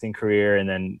Lohan's acting career, and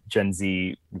then Gen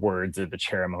Z words or the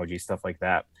chair emoji, stuff like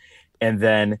that. And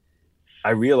then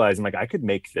I realized I'm like, I could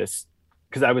make this,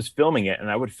 because I was filming it and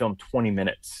I would film 20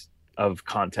 minutes of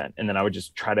content, and then I would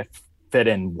just try to fit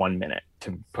in 1 minute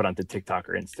to put onto TikTok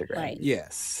or Instagram. Right.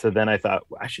 Yes. So then I thought,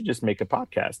 I should just make a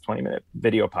podcast, 20-minute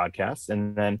video podcast.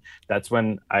 And then that's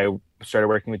when I started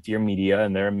working with Dear Media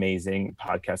and their amazing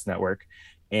podcast network.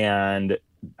 and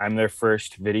I'm their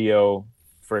first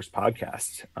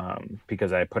podcast,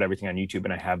 because I put everything on YouTube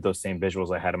and I have those same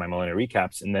visuals I had in my Millennial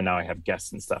recaps, and then now I have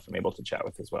guests and stuff I'm able to chat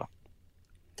with as well.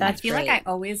 I feel like I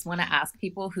always want to ask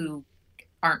people who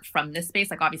aren't from this space,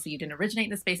 like obviously you didn't originate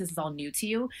in this space, this is all new to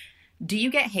you. Do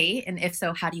you get hate? And if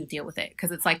so, how do you deal with it?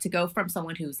 Because it's like to go from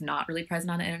someone who's not really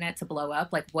present on the internet to blow up,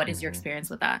 like what is your experience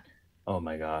with that? Oh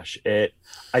my gosh.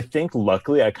 I think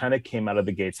luckily I kind of came out of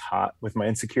the gates hot with my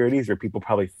insecurities, where people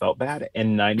probably felt bad.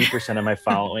 And 90% of my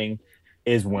following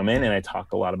is women, and I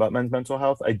talk a lot about men's mental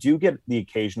health. I do get the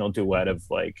occasional duet of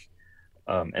like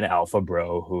an alpha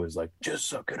bro who is like, just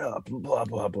suck it up and blah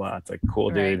blah blah. It's like, cool,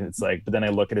 dude. Right. It's like, but then I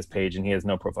look at his page and he has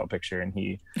no profile picture, and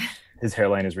his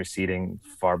hairline is receding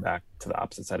far back to the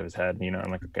opposite side of his head. You know,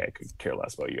 I'm like, okay, I could care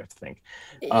less what you have to think.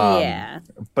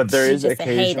 But there is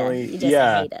occasionally,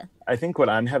 I think what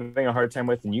I'm having a hard time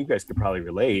with, and you guys could probably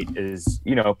relate, is,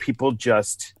 you know, people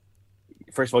just,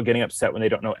 first of all, getting upset when they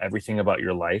don't know everything about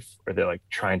your life, or they're like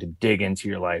trying to dig into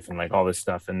your life and like all this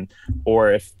stuff.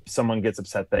 Or if someone gets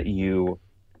upset that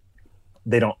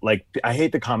they don't like, I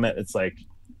hate the comment. It's like,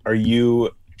 are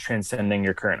you transcending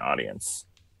your current audience?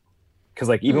 Because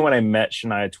like, even when I met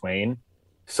Shania Twain,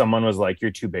 someone was like,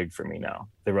 you're too big for me now.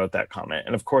 They wrote that comment.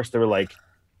 And of course there were like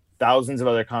thousands of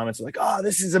other comments like, oh,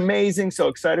 this is amazing. So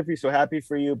excited for you. So happy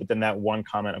for you. But then that one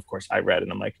comment, of course I read,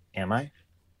 and I'm like, am I?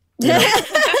 You know?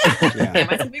 Am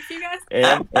I too big for you guys?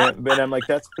 But I'm like,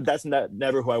 that's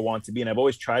never who I want to be. And I've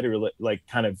always tried to like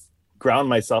kind of ground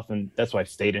myself. And that's why I've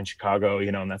stayed in Chicago,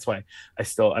 you know, and that's why I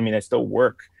still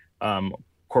work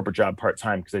corporate job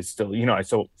part-time, because I still, you know, I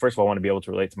still, first of all, want to be able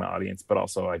to relate to my audience, but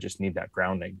also I just need that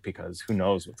grounding, because who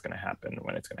knows what's going to happen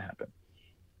when it's going to happen.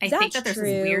 I think that there's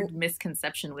this weird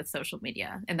misconception with social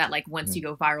media, and that like once you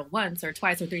go viral once or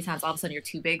twice or three times, all of a sudden you're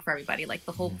too big for everybody. Like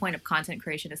the whole point of content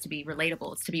creation is to be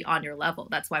relatable. It's to be on your level.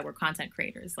 That's why we're content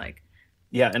creators. Like,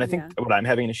 yeah. And I think what I'm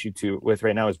having an issue too with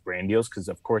right now is brand deals. Cause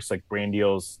of course, like brand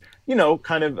deals, you know,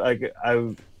 kind of like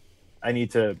I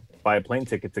need to buy a plane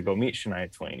ticket to go meet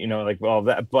Shania Twain, you know, like all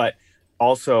that. But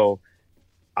also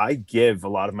I give a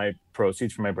lot of my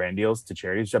proceeds from my brand deals to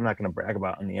charities, which I'm not going to brag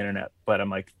about on the internet, but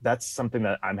I'm like, that's something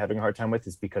that I'm having a hard time with,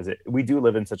 is because we do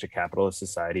live in such a capitalist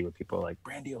society where people are like,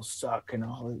 brand deals suck and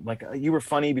all, like, you were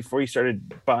funny before you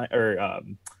started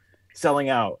selling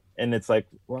out. And it's like,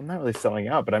 well, I'm not really selling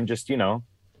out, but I'm just, you know,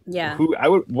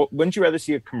 wouldn't you rather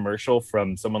see a commercial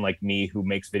from someone like me who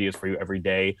makes videos for you every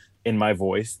day in my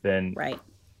voice than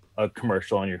a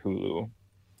commercial on your Hulu?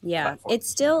 Yeah,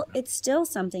 platform. It's still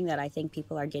something that I think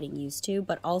people are getting used to,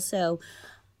 but also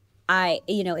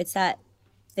it's that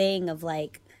thing of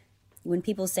like, when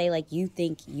people say like, you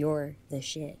think you're the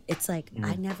shit, it's like,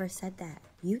 I never said that.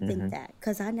 You think that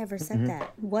because I never said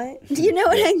that. What? Do you know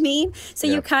what I mean? So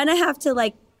you kind of have to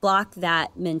like block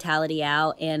that mentality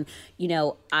out. And, you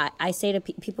know, I say to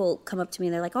people come up to me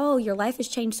and they're like, oh, your life has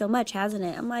changed so much, hasn't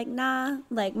it? I'm like, nah,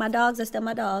 like my dogs are still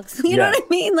my dogs. You know what I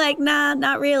mean? Like, nah,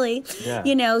 not really. Yeah.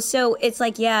 You know, so it's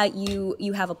like, yeah,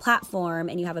 you have a platform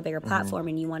and you have a bigger platform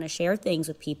and you want to share things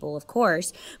with people, of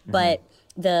course, but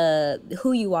the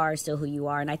who you are is still who you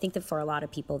are. And I think that for a lot of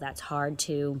people that's hard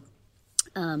to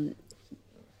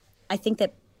I think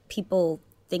that people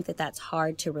think that that's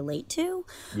hard to relate to,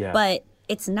 but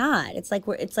it's not. It's like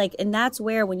and that's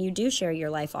where when you do share your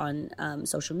life on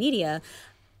social media,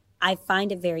 I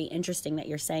find it very interesting that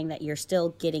you're saying that you're still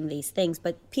getting these things,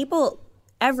 but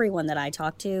everyone that I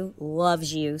talk to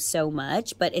loves you so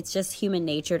much, but it's just human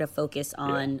nature to focus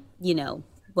on, you know,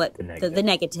 what the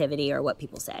negativity or what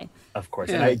people say. Of course.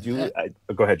 And I go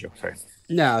ahead, Joe. Sorry.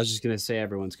 No, I was just going to say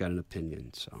everyone's got an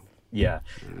opinion. So yeah,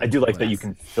 I do like that you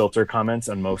can filter comments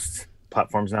on most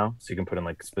platforms now, so you can put in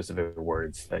like specific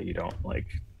words that you don't like,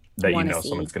 that you know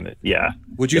someone's gonna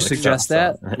would you suggest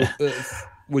that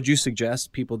would you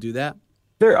suggest people do that?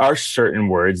 There are certain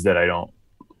words that I don't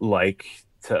like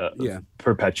to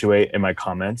perpetuate in my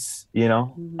comments, you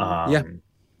know.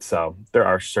 So there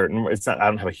are certain, it's not, I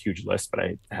don't have a huge list, but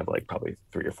I have like probably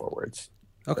 3 or 4 words.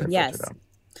 Okay. Yes.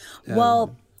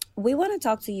 Well, we want to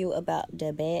talk to you about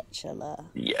The Bachelor.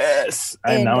 Yes,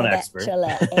 I'm now an expert.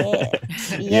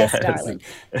 Yes, darling.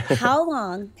 How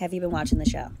long have you been watching the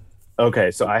show?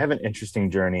 Okay, so I have an interesting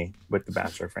journey with the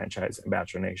Bachelor franchise and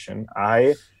Bachelor Nation.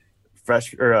 The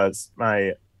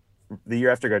year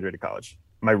after I graduated college,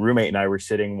 my roommate and I were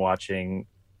sitting watching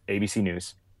ABC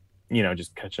News, you know,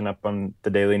 just catching up on the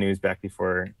daily news back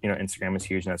before, you know, Instagram was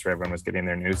huge and that's where everyone was getting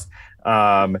their news.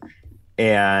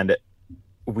 And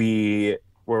we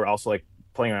were also like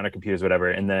playing around on computers,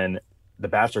 whatever. And then The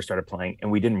Bachelor started playing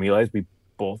and we didn't realize we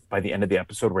both, by the end of the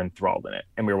episode, were enthralled in it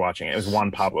and we were watching it. It was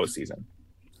Juan Pablo's season.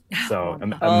 So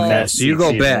a Oh. mess. So you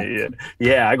go back.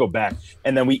 Yeah, I go back.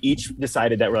 And then we each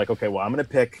decided that we're like, okay, well, I'm gonna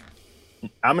pick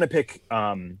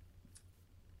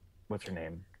what's her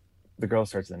name? The girl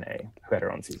starts with an A who had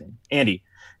her own season. Andy.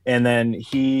 And then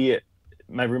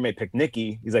my roommate picked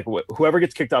Nikki. He's like, whoever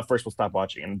gets kicked off first will stop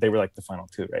watching. And they were like the final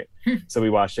two, right? So we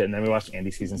watched it, and then we watched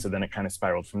Andy's season. So then it kind of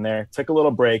spiraled from there. Took a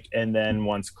little break, and then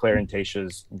once Claire and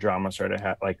Tayshia's drama started,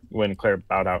 like when Claire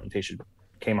bowed out and Tayshia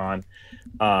came on,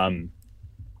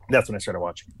 that's when I started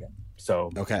watching again.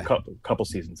 So okay, couple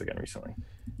seasons again recently.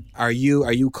 Are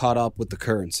you caught up with the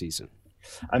current season?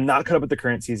 I'm not caught up with the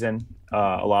current season.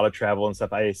 A lot of travel and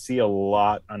stuff. I see a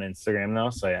lot on Instagram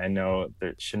now, so I know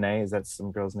that Shanae, is that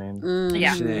some girl's name?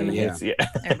 Yeah. Shanae, yeah.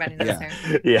 Everybody knows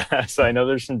her. Yeah, so I know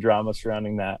there's some drama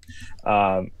surrounding that.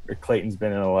 Clayton's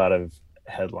been in a lot of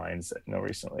headlines,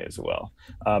 recently as well.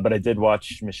 But I did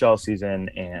watch Michelle's season,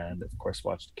 and of course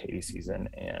watched Katie's season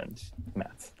and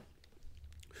Matt's.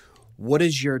 What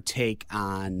is your take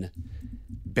on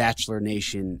Bachelor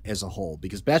Nation as a whole?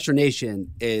 Because Bachelor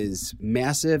Nation is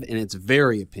massive and it's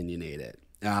very opinionated,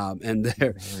 and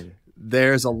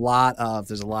there's a lot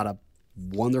of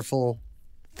wonderful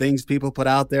things people put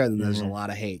out there, and then there's a lot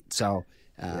of hate. So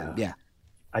yeah.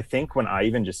 I think when I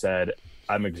even just said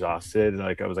I'm exhausted,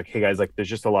 like I was like, hey guys, like there's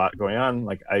just a lot going on.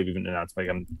 Like I've even announced like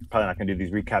I'm probably not gonna do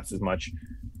these recaps as much.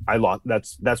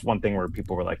 That's one thing where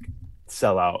people were like,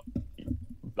 sell out,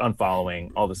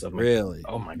 unfollowing, all this stuff. Really?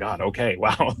 Oh my God. Okay.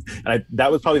 Wow. And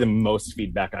that was probably the most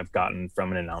feedback I've gotten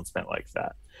from an announcement like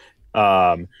that.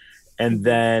 And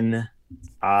then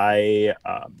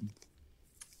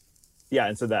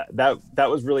and so that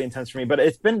was really intense for me, but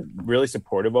it's been really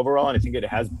supportive overall. And I think it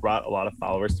has brought a lot of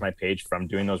followers to my page from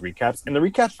doing those recaps, and the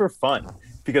recaps were fun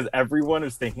because everyone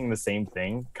is thinking the same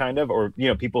thing kind of, or,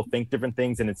 people think different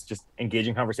things, and it's just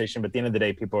engaging conversation. But at the end of the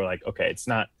day, people are like, okay, it's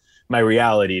not my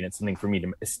reality, and it's something for me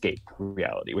to escape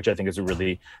reality, which I think is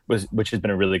which has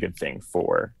been a really good thing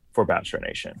for Bachelor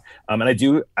Nation. And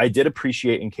I did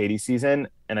appreciate in Katie's season,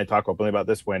 and I talk openly about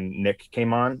this, when Nick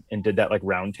came on and did that like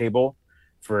round table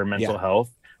for mental health.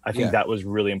 I think that was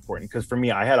really important, because for me,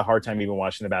 I had a hard time even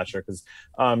watching The Bachelor because,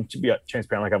 to be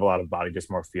transparent, like I have a lot of body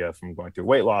dysmorphia from going through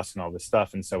weight loss and all this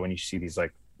stuff. And so when you see these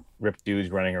like ripped dudes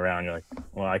running around, you're like,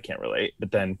 well, I can't relate. But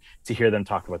then to hear them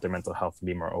talk about their mental health and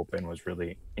be more open was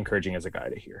really encouraging as a guy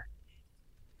to hear.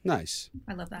 Nice.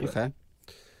 I love that. Okay.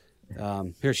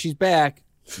 Here, she's back.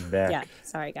 Yeah.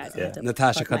 Sorry, guys. Yeah.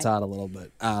 Natasha cuts out a little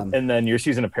bit. And then your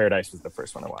season of Paradise was the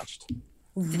first one I watched.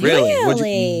 Really?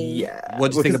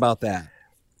 What'd you think about that?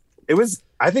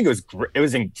 I think it was great. It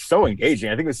was so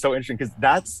engaging. I think it was so interesting because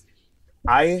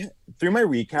through my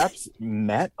recaps,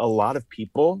 met a lot of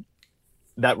people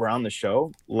that were on the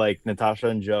show, like Natasha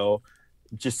and Joe,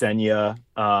 Jasenia,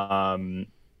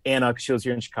 Anna, she was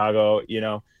here in Chicago,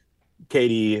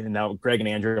 Katie, and now Greg and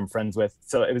Andrew I'm friends with.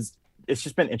 So it's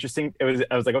just been interesting. I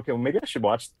was like, okay, well maybe I should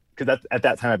watch, because at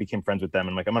that time I became friends with them,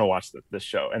 and like I'm gonna watch this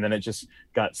show. And then it just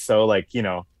got so like,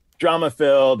 drama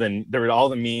filled, and there were all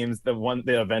the memes.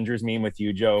 The Avengers meme with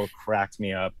you, Joe, cracked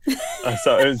me up.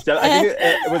 So it was. I think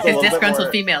it was a little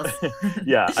disgruntled bit more, females.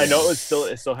 Yeah, I know it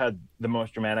still had the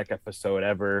most dramatic episode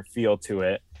ever feel to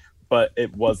it, but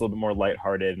it was a little bit more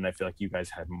lighthearted, and I feel like you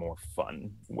guys had more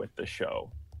fun with the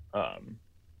show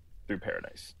through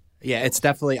Paradise. Yeah, it's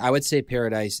definitely. I would say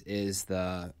Paradise is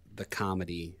the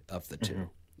comedy of the two,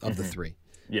 of the three.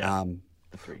 Yeah,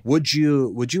 the three. Would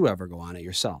you ever go on it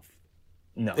yourself?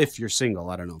 No. If you're single.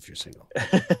 I don't know if you're single.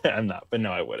 I'm not, but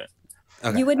no, I wouldn't.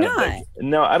 Okay. You would not?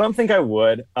 No, I don't think I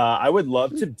would. I would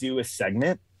love to do a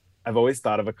segment. I've always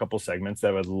thought of a couple segments that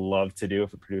I would love to do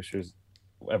if a producer's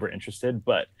ever interested,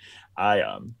 but I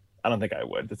don't think I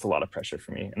would. It's a lot of pressure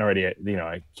for me. And already,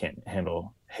 I can't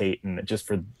handle hate, and just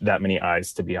for that many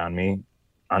eyes to be on me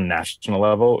on national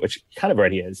level, which kind of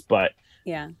already is, but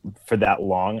for that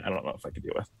long, I don't know if I could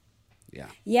deal with.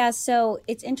 Yeah. So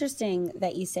it's interesting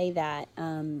that you say that,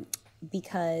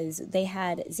 because they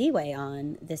had Z-Way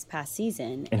on this past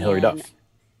season. And Hillary Duff.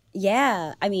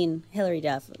 Yeah. I mean, Hillary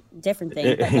Duff, different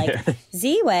thing. But like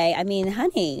Z-Way, I mean,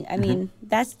 honey, I mean,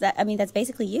 that's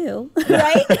basically you,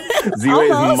 right? Z-Way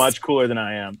is much cooler than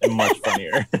I am and much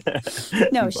funnier.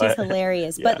 No, she's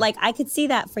hilarious. Yeah. But like, I could see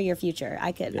that for your future.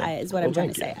 Is what I'm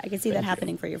trying to say. I could see that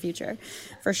happening for your future,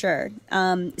 for sure.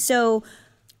 So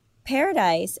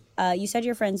Paradise, you said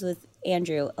you're friends with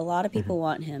Andrew. A lot of people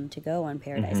want him to go on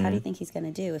Paradise. How do you think he's going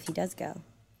to do if he does go?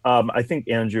 I think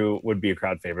Andrew would be a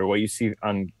crowd favorite. What you see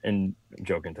and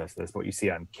Joe can test this, what you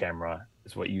see on camera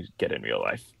is what you get in real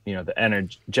life. The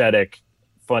energetic,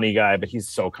 funny guy, but he's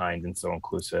so kind and so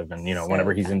inclusive. And,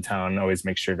 whenever he's in town, always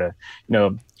make sure to,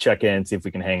 check in, see if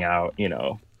we can hang out,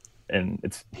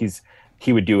 and he's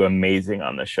he would do amazing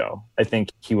on the show. I think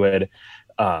he would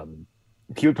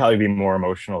probably be more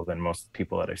emotional than most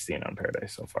people that I've seen on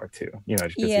Paradise so far too. You know,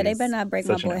 yeah, they better not break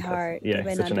my boy heart. Yeah,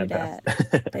 they better not do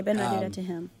that. They better not do that to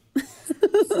him.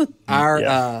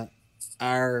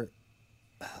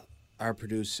 Our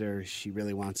producer, she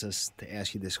really wants us to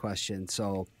ask you this question.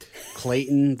 So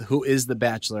Clayton, who is the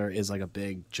Bachelor, is like a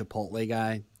big Chipotle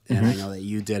guy. And I know that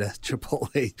you did a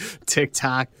Chipotle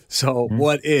TikTok. So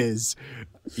what is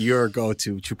your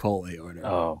go-to Chipotle order?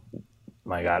 Oh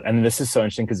my God. And this is so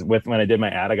interesting because when I did my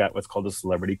ad, I got what's called a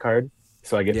celebrity card.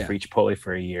 So I get free Chipotle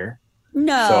for a year.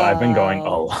 No. So I've been going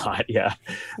a lot. Yeah.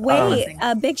 Wait,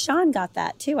 Big Sean got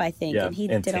that too, I think. Yeah, and he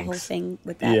did a whole thing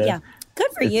with that. Yeah.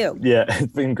 Good for you. Yeah,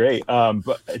 it's been great.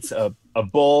 But it's a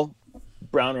bowl,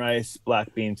 brown rice,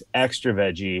 black beans, extra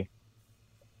veggie.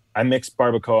 I mix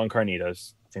barbacoa and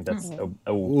carnitas. I think that's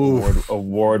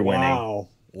award winning. Wow.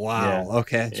 Yeah.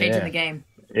 Okay. Changing the game.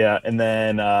 Yeah, and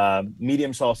then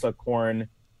medium salsa, corn.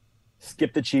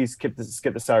 Skip the cheese, skip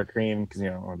the sour cream because you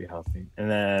don't want to be healthy, and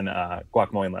then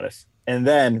guacamole and lettuce. And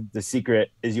then the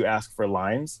secret is you ask for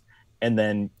limes, and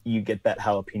then you get that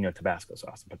jalapeno Tabasco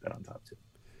sauce and put that on top too.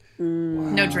 Wow,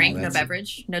 no drink, no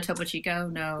beverage, no Topo Chico,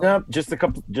 no, just a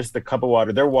cup of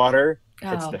water. Their water,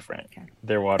 it's different. Okay.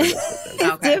 Their water is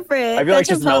different. Different. I feel like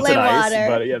just melted ice,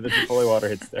 but yeah, the Chipotle water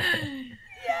hits there.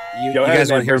 You guys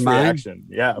want to hear mine? Reaction.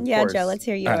 Yeah, of course. Joe, let's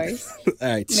hear yours. All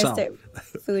right, Mr.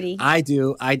 Foodie. I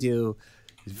do.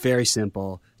 It's very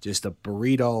simple. Just a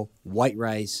burrito, white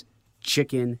rice,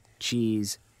 chicken,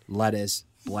 cheese, lettuce,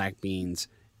 black beans,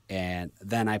 and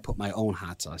then I put my own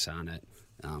hot sauce on it.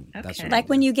 That's what like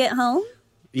when you get home?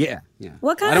 Yeah.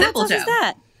 What kind of hot sauce is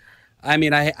that? I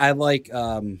mean, I like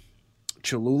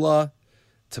Cholula,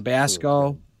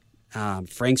 Tabasco,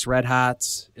 Frank's Red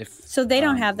Hots. So they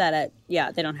don't have that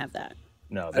they don't have that.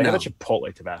 No, they have a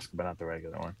Chipotle Tabasco, but not the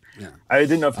regular one. Yeah. I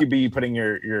didn't know if you'd be putting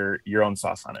your own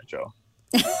sauce on it, Joe.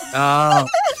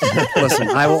 Listen,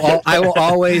 I will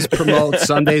always promote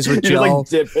Sundays with Joe. Like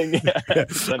dipping. Yeah.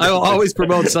 I will always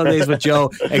promote Sundays with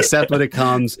Joe, except when it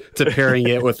comes to pairing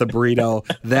it with a burrito.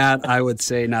 That I would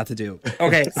say not to do.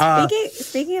 Okay.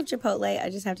 Speaking of Chipotle, I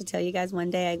just have to tell you guys. One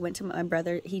day I went to my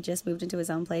brother. He just moved into his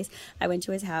own place. I went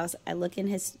to his house. I look in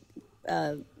his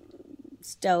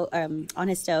stove on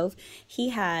his stove. He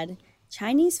had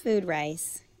Chinese food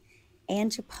rice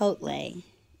and Chipotle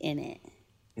in it.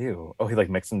 Ew. Oh, he like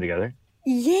mixed them together?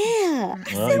 Yeah.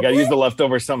 Well, you gotta use the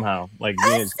leftovers somehow. Like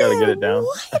you just gotta get it down.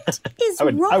 What is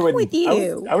wrong with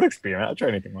you? I would experiment. I'll try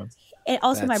anything once. And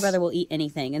also, my brother will eat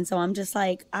anything, and so I'm just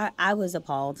like, I was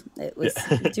appalled. It was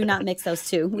do not mix those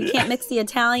two. We can't mix the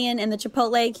Italian and the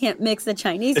Chipotle. Can't mix the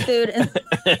Chinese food. And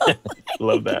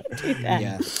Love that.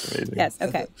 Yeah. Amazing. Yes.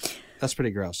 Okay. That's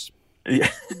pretty gross. Yeah.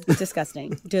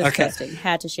 Disgusting. Okay.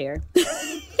 Had to share.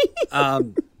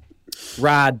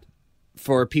 Rod,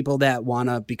 for people that want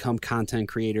to become content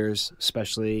creators,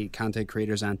 especially content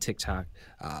creators on TikTok,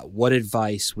 what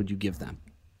advice would you give them?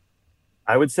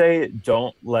 I would say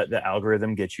don't let the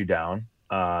algorithm get you down.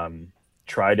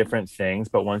 Try different things,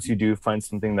 but once you do find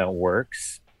something that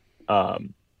works,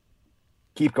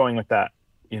 keep going with that.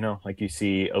 You know, like you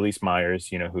see Elise Myers,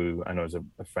 you know, who I know is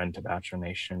a friend to Bachelor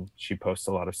Nation. She posts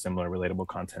a lot of similar relatable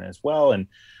content as well. And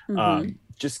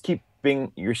just keep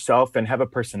being yourself and have a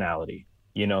personality,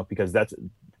 you know, because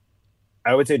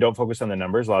I would say don't focus on the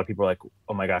numbers. A lot of people are like,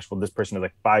 oh my gosh, well, this person has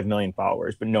like 5 million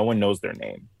followers, but no one knows their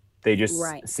name. They just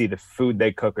see the food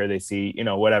they cook or they see, you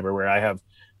know, whatever, where I have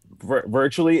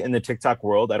virtually in the TikTok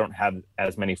world, I don't have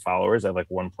as many followers. I have like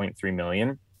 1.3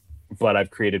 million, but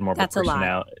I've created more of a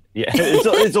personality. Yeah,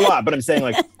 it's a lot, but I'm saying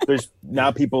like there's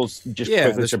now people just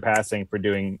quickly surpassing for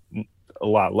doing a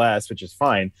lot less, which is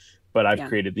fine. But I've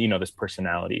created, you know, this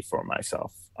personality for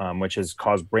myself, which has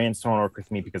caused brands to want to work with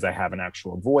me because I have an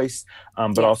actual voice,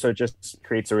 but also it just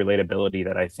creates a relatability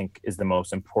that I think is the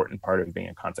most important part of being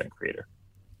a content creator.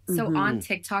 So on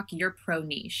TikTok, you're pro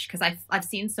niche because I've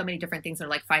seen so many different things that are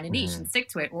like find a niche and stick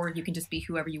to it, or you can just be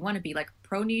whoever you want to be. Like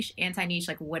pro niche, anti niche.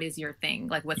 Like what is your thing?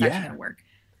 Like what's actually going to work?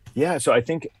 Yeah. So I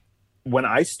think when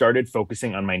I started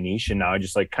focusing on my niche, and now I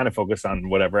just like kind of focus on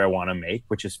whatever I want to make,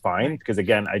 which is fine because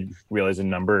again, I realize a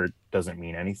number doesn't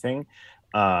mean anything.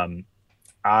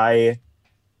 I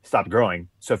stopped growing.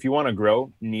 So if you want to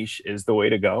grow, niche is the way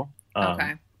to go.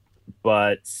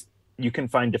 But you can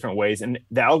find different ways. And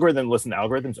the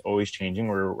algorithm's always changing,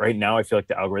 where right now I feel like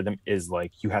the algorithm is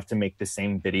like, you have to make the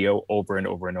same video over and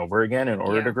over and over again in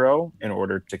order to grow, in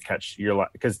order to catch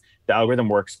because the algorithm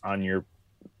works on your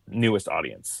newest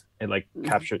audience. It like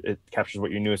captures what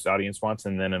your newest audience wants,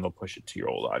 and then it'll push it to your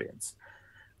old audience.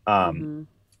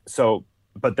 So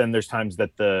but then there's times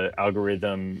that the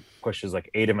algorithm pushes like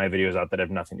 8 of my videos out that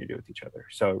have nothing to do with each other.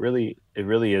 So it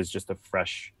really is just a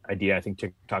fresh idea. I think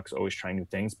TikTok's always trying new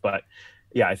things, but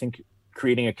yeah, I think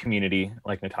creating a community,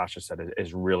 like Natasha said,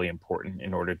 is really important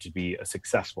in order to be a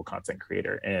successful content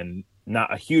creator, and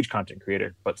not a huge content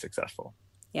creator, but successful.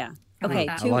 Yeah. Okay.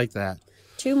 I like that.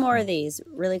 2 more of these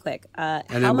really quick. And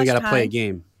then we got to play a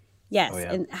game. Yes. Oh,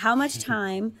 yeah. And how much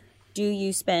time do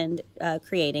you spend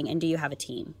creating, and do you have a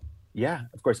team? Yeah,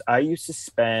 of course. I used to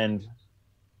spend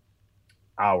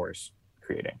hours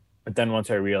creating, but then once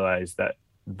I realized that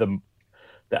the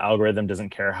algorithm doesn't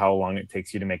care how long it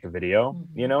takes you to make a video,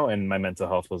 you know, and my mental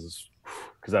health was,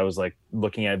 because I was like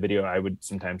looking at a video, I would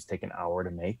sometimes take an hour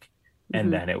to make,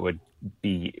 and then it would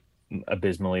be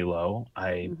abysmally low.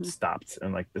 I stopped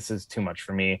and like, this is too much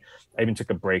for me. I even took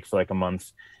a break for like a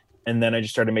month. And then I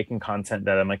just started making content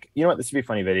that I'm like, you know what, this would be a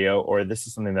funny video, or this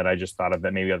is something that I just thought of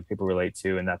that maybe other people relate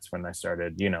to. And that's when I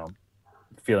started, you know,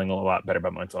 feeling a lot better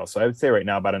about mental health. So I would say right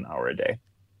now about an hour a day.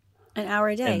 An hour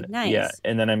a day. Nice. Yeah.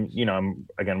 And then I'm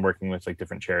again working with like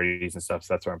different charities and stuff.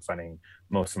 So that's where I'm finding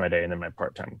most of my day. And then my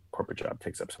part-time corporate job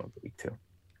takes up some of the week too.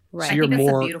 Right. So I think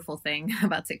that's the beautiful thing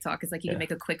about TikTok is like you can make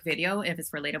a quick video. If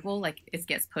it's relatable, like it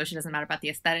gets pushed. It doesn't matter about the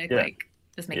aesthetic. Like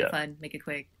just make it fun, make it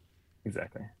quick.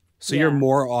 Exactly. So you're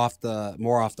more off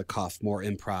the cuff, more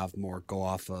improv, more go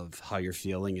off of how you're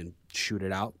feeling and shoot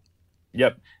it out.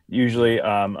 Yep. Usually,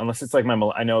 unless it's like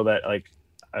I know that like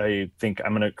I think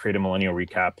I'm gonna create a millennial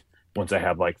recap once I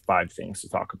have like 5 things to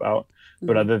talk about.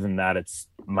 But other than that, it's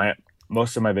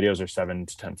most of my videos are 7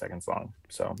 to 10 seconds long.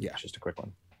 So it's just a quick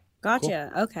one. Gotcha.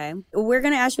 Cool. Okay. We're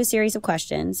going to ask you a series of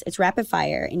questions. It's rapid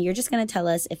fire, and you're just going to tell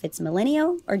us if it's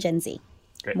millennial or Gen Z.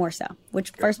 Great. More so.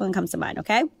 Which first one comes to mind,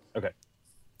 okay? Okay.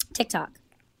 TikTok.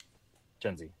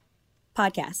 Gen Z.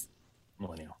 Podcast.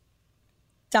 Millennial.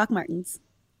 Doc Martens.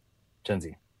 Gen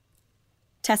Z.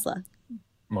 Tesla.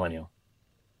 Millennial.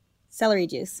 Celery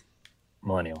juice.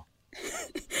 Millennial.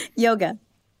 Yoga.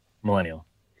 Millennial.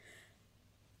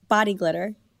 Body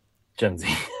glitter. Gen Z.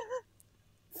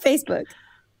 Facebook.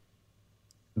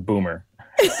 Boomer.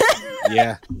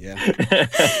 Yeah.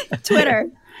 Twitter.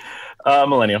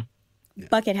 Millennial.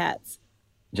 Bucket hats.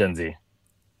 Gen Z.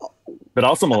 But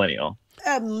also millennial.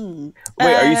 Wait,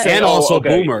 are you saying and also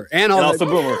boomer and also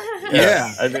boomer?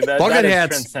 Yeah. I think bucket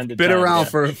hats been around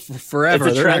for forever.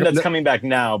 It's a trend that's coming back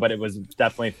now, but it was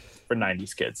definitely for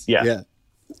 90s kids. Yeah.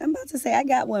 I'm about to say I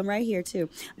got one right here too.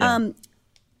 Yeah.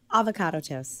 Avocado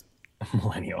toast.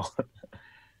 Millennial.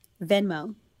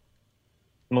 Venmo.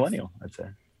 Millennial, I'd say.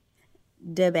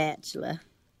 The Bachelor.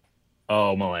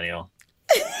 Oh, millennial.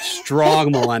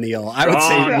 Strong millennial. I would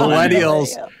say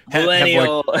millennials.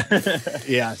 Millennial.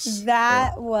 Yes.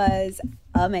 That was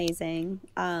amazing.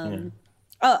 Oh,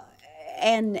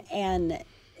 and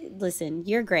listen,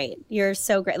 you're great. You're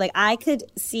so great. Like I could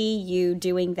see you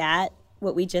doing that.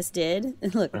 What we just did.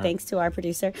 Look, thanks to our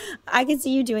producer, I could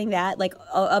see you doing that, like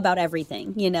about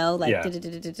everything. You know, like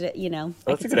you know.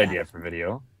 That's a good idea for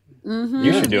video.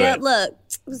 You should do it. Look,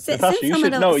 send some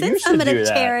of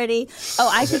the charity. Oh,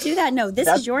 I should do that. No, this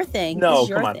is your thing. No,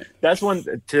 come on. That's one.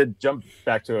 To jump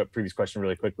back to a previous question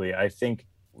really quickly, I think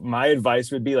my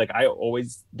advice would be like, I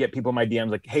always get people in my DMs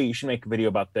like, hey, you should make a video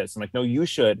about this. I'm like, no, you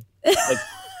should. Like,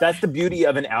 that's the beauty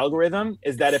of an algorithm,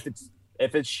 is that if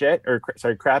it's shit or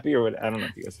crappy or what, I don't know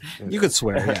if you guys. You could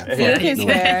swear, yeah. You can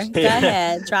swear. Go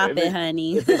ahead, drop it,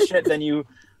 honey. If it's shit, then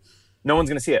no one's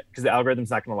gonna see it because the algorithm's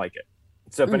not gonna like it.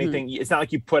 So if anything, it's not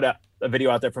like you put a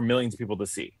video out there for millions of people to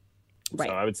see. Right.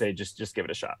 So I would say just give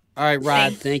it a shot. All right,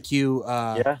 Rod, thank you.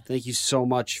 Thank you so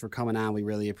much for coming on. We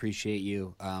really appreciate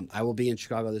you. I will be in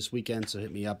Chicago this weekend, so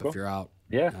hit me up if you're out.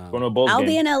 Yeah, going to a Bulls game. I'll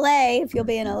be in LA if you'll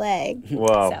be in LA.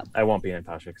 Well, I won't be in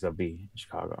Natasha because I'll be in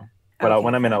Chicago. But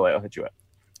when I'm in LA, I'll hit you up.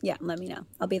 Yeah, let me know.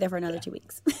 I'll be there for another 2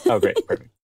 weeks. Oh, great.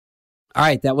 Perfect. All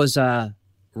right, that was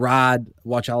Rod.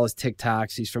 Watch all his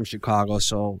TikToks. He's from Chicago,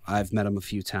 so I've met him a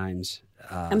few times.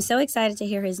 I'm so excited to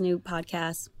hear his new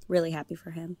podcast. Really happy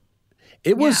for him.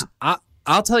 It was,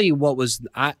 I'll tell you what was,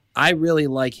 I really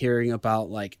like hearing about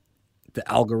like the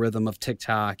algorithm of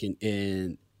TikTok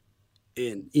and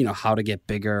you know, how to get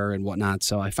bigger and whatnot.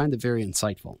 So I find it very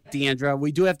insightful. Deandra,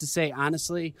 we do have to say,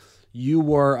 honestly,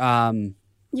 you're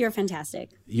fantastic.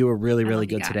 You were really, really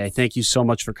good today. Thank you so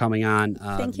much for coming on.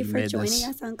 Thank you for joining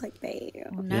us on Clickbait.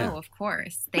 No, of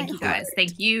course. Thank you guys.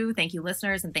 Thank you,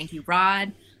 listeners, and thank you,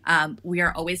 Rod. We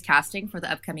are always casting for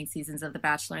the upcoming seasons of The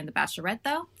Bachelor and The Bachelorette,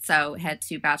 though. So head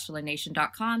to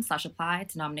bachelornation.com/apply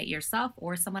to nominate yourself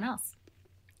or someone else.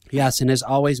 Yes, and as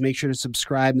always, make sure to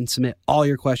subscribe and submit all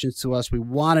your questions to us. We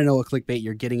want to know what clickbait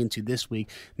you're getting into this week.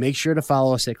 Make sure to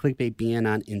follow us at ClickbaitBN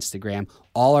on Instagram.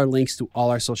 All our links to all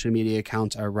our social media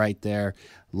accounts are right there.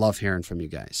 Love hearing from you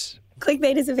guys.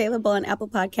 Clickbait is available on Apple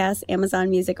Podcasts,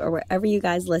 Amazon Music, or wherever you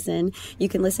guys listen. You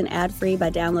can listen ad-free by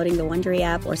downloading the Wondery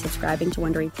app or subscribing to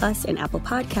Wondery Plus in Apple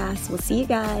Podcasts. We'll see you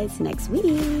guys next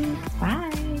week.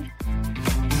 Bye.